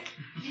heck?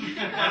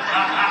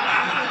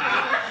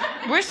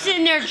 We're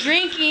sitting there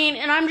drinking,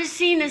 and I'm just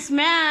seeing this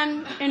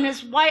man in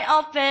this white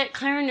outfit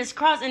carrying this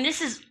cross, and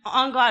this is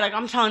on God, like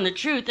I'm telling the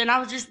truth. And I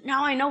was just,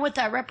 now I know what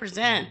that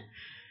represents.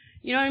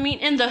 You know what I mean?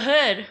 In the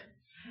hood.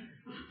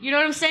 You know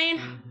what I'm saying?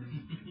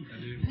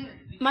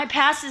 My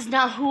past is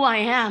now who I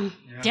am.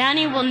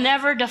 Danny will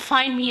never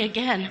define me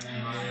again.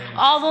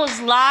 All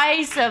those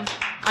lies of,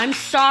 I'm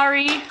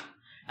sorry,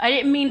 I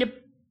didn't mean to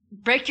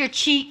break your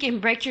cheek and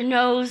break your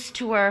nose,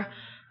 to where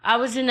I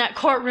was in that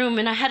courtroom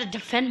and I had to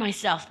defend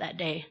myself that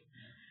day.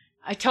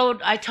 I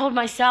told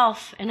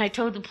myself, and I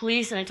told the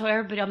police, and I told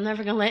everybody, I'm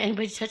never going to let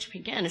anybody touch me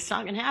again. It's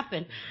not going to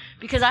happen.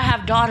 Because I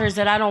have daughters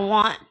that I don't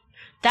want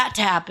that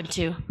to happen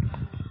to.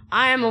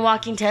 I am a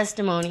walking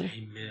testimony.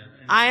 Amen.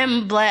 I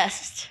am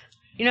blessed.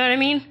 You know what I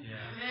mean?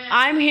 Yeah.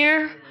 I'm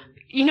here.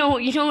 You know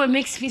what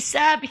makes me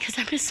sad? Because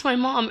I miss my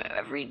mom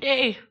every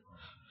day.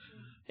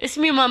 It's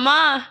me and my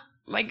mom.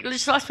 I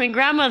just lost my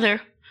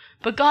grandmother.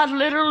 But God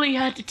literally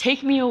had to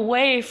take me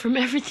away from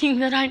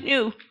everything that I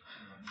knew.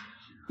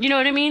 You know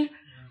what I mean?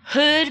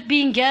 Hood,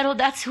 being ghetto, I'm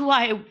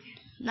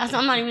not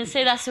even going to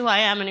say that's who I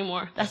am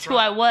anymore. That's who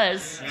I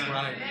was. That's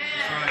right.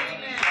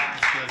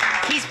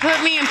 He's put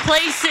me in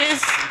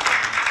places.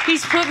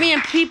 He's put me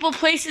in people,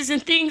 places,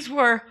 and things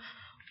where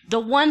the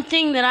one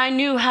thing that I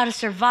knew how to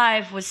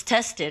survive was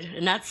tested.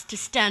 And that's to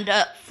stand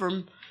up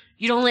from,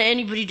 you don't let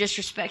anybody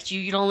disrespect you.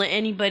 You don't let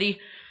anybody...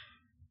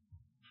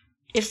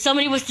 If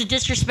somebody was to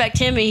disrespect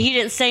him and he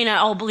didn't say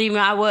that, oh, believe me,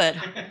 I would.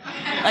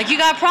 Like, you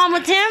got a problem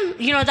with him?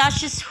 You know,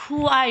 that's just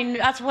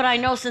that's what I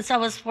know since I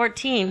was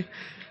 14.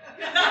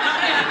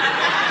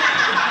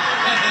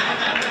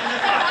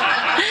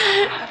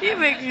 You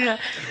make me know.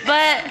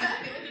 But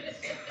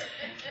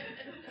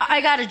I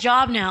got a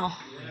job now.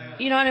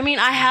 You know what I mean?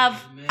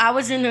 I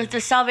was in the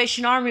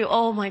Salvation Army,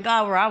 oh my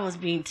God, where I was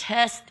being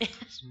tested.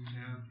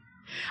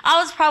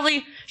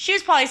 She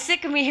was probably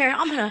sick of me here.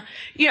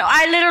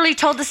 I literally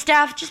told the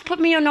staff, just put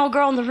me and no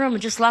girl in the room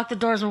and just lock the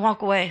doors and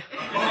walk away.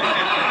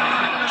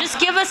 Just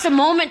give us a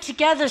moment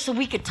together so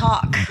we could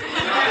talk.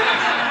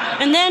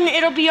 And then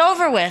it'll be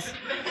over with.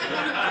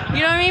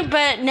 You know what I mean?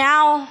 But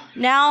now,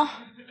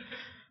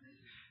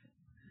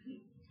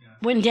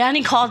 when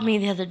Danny called me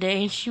the other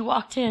day and she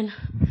walked in,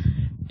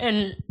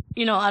 and,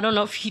 I don't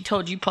know if he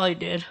told you, probably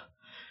did.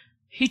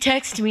 He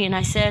texted me and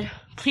I said,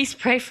 please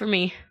pray for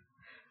me.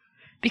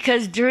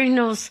 Because during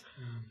those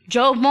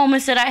Job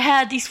moments that I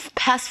had these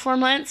past 4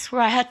 months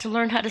where I had to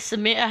learn how to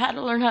submit, I had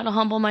to learn how to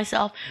humble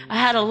myself, I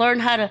had to learn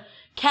how to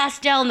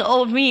cast down the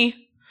old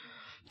me.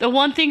 The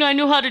one thing I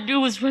knew how to do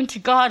was run to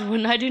God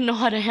when I didn't know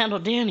how to handle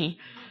Danny.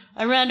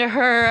 I ran to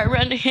her, I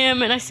ran to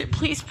him, and I said,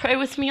 please pray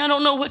with me. I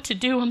don't know what to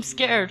do. I'm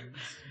scared.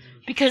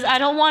 Because I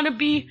don't want to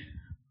be,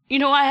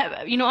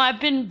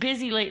 I've been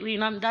busy lately,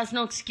 and that's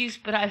no excuse,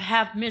 but I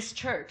have missed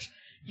church.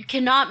 You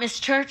cannot miss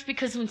church,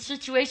 because in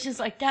situations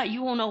like that,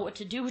 you won't know what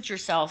to do with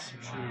yourself.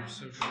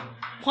 So true.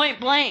 Point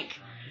blank.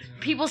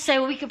 People say,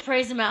 well, we could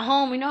praise him at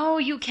home. No,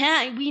 you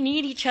can't. We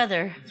need each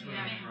other.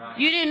 Right.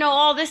 You didn't know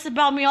all this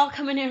about me, all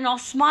coming in and all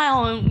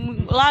smile,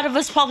 and a lot of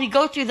us probably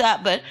go through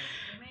that, but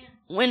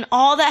when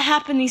all that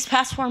happened these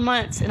past 4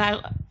 months, and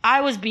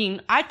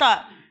I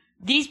thought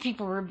these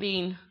people were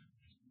being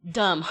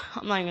dumb.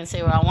 I'm not even going to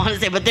say what I want to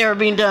say, but they were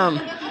being dumb.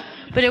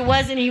 But it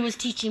wasn't. He was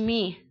teaching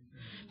me.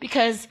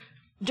 Because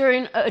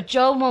during a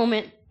Joe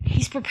moment,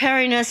 he's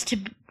preparing us to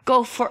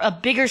go for a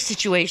bigger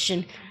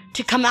situation,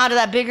 to come out of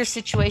that bigger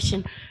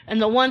situation.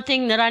 And the one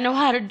thing that I know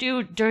how to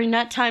do during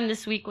that time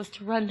this week was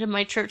to run to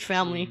my church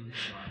family.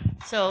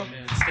 So.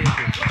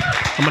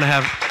 I'm going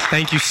to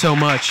thank you so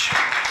much.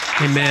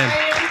 Amen.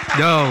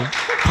 No,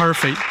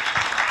 perfect.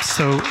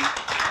 So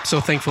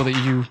thankful that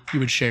you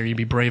would share. You'd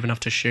be brave enough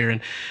to share.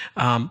 And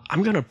I'm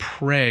going to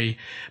pray.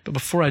 But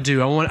before I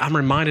do, I'm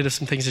reminded of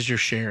some things as you're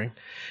sharing.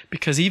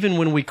 Because even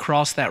when we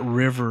cross that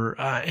river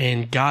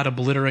and God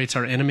obliterates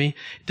our enemy,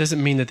 it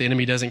doesn't mean that the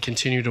enemy doesn't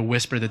continue to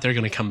whisper that they're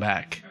going to come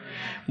back.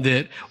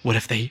 That what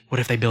if they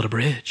build a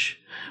bridge?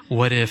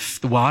 What if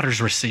the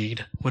waters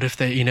recede? What if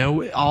they,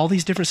 all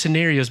these different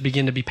scenarios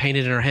begin to be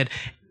painted in our head.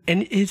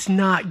 And it's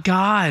not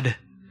God.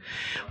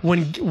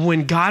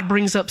 When God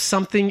brings up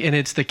something and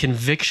it's the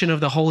conviction of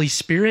the Holy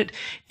Spirit,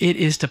 it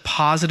is to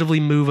positively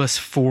move us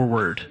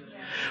forward.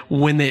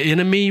 When the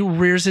enemy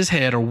rears his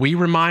head or we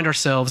remind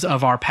ourselves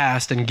of our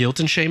past and guilt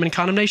and shame and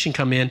condemnation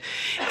come in,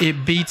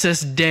 it beats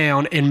us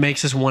down and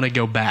makes us want to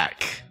go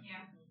back.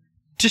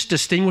 Just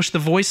distinguish the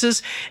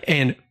voices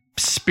and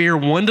spear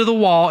one to the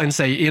wall and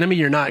say, enemy,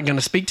 you're not going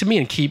to speak to me,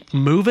 and keep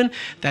moving.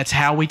 That's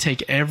how we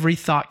take every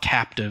thought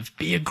captive.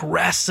 Be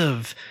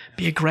aggressive.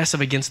 Be aggressive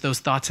against those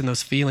thoughts and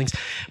those feelings.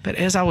 But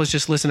as I was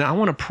just listening, I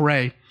want to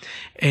pray,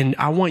 and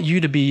I want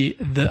you to be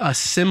a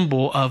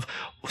symbol of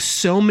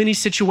so many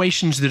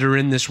situations that are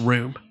in this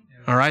room,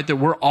 all right, that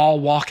we're all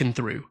walking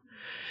through.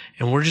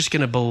 And we're just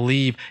going to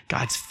believe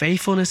God's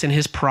faithfulness and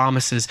his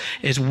promises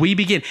as we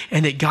begin,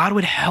 and that God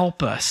would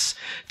help us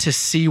to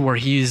see where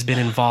he has been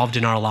involved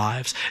in our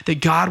lives, that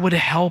God would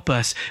help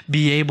us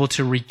be able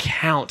to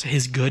recount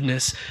his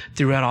goodness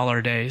throughout all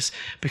our days,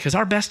 because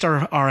our best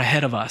are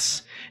ahead of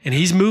us, and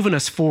he's moving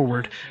us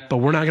forward, but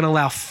we're not going to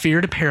allow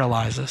fear to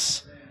paralyze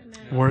us.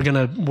 We're going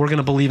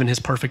to believe in his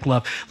perfect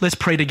love. Let's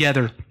pray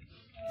together.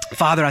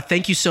 Father, I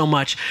thank you so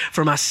much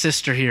for my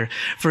sister here,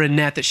 for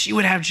Annette, that she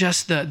would have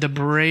just the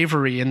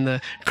bravery and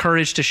the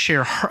courage to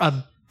share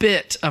a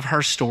bit of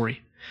her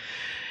story.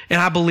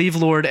 And I believe,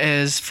 Lord,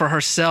 as for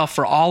herself,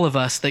 for all of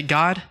us, that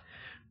God,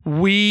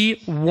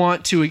 we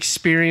want to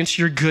experience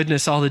your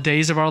goodness all the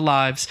days of our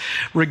lives,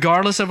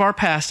 regardless of our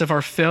past, of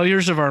our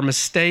failures, of our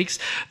mistakes.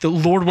 That,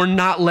 Lord, we're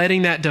not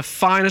letting that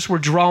define us. We're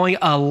drawing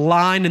a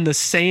line in the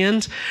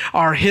sand.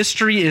 Our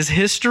history is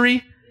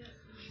history.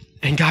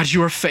 And God,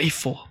 you are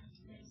faithful.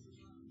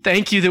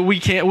 Thank you that we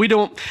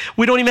don't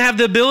even have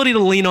the ability to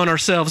lean on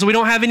ourselves. We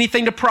don't have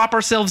anything to prop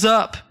ourselves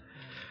up.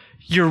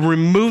 You're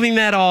removing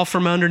that all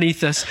from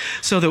underneath us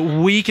so that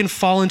we can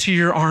fall into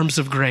your arms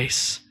of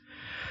grace.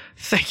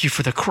 Thank you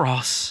for the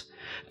cross.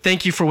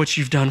 Thank you for what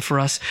you've done for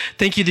us.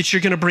 Thank you that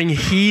you're going to bring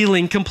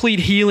healing, complete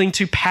healing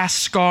to past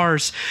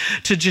scars,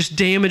 to just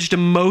damaged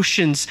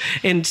emotions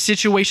and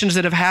situations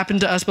that have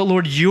happened to us. But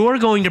Lord, you're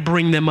going to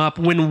bring them up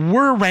when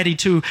we're ready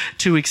to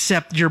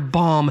accept your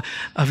balm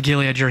of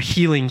Gilead, your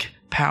healing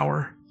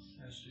power.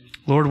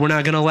 Lord, we're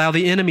not going to allow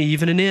the enemy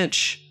even an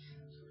inch.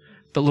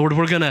 But Lord,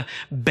 we're going to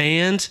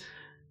band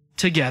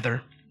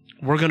together.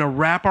 We're going to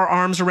wrap our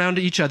arms around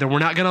each other. We're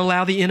not going to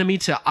allow the enemy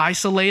to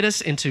isolate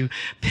us and to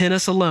pin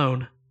us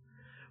alone.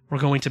 We're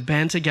going to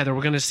band together.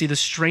 We're going to see the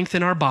strength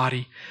in our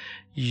body,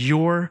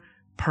 your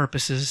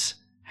purposes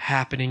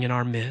happening in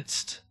our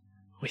midst.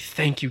 We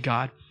thank you,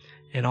 God,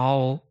 and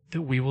all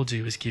that we will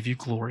do is give you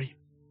glory.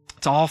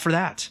 It's all for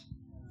that.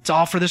 It's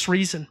all for this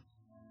reason,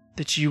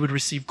 that you would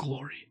receive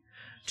glory,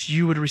 that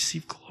you would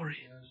receive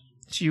glory,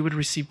 that you would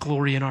receive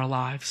glory in our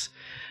lives,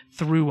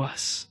 through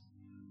us,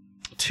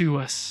 to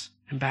us,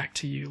 and back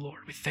to you,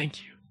 Lord. We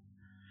thank you.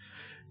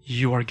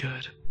 You are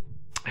good.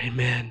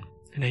 Amen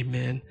and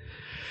amen.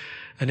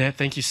 Annette,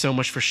 thank you so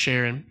much for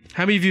sharing.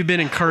 How many of you have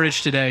been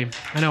encouraged today?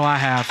 I know I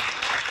have.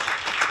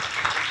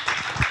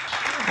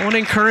 I want to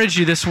encourage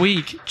you this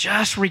week,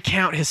 just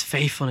recount his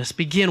faithfulness.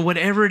 Begin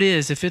whatever it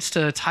is. If it's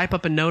to type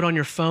up a note on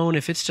your phone,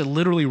 if it's to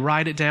literally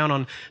write it down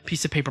on a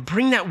piece of paper,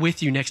 bring that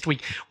with you next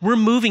week. We're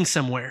moving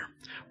somewhere.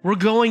 We're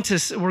going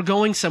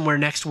somewhere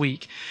next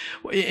week.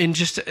 And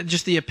just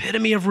the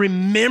epitome of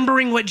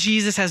remembering what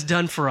Jesus has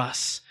done for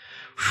us.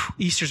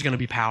 Easter's going to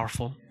be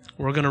powerful.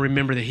 We're going to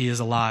remember that he is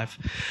alive.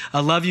 I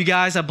love you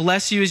guys. I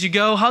bless you as you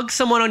go. Hug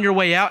someone on your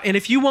way out. And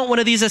if you want one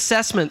of these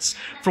assessments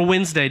for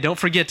Wednesday, don't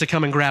forget to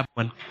come and grab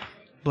one.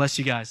 Bless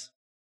you guys.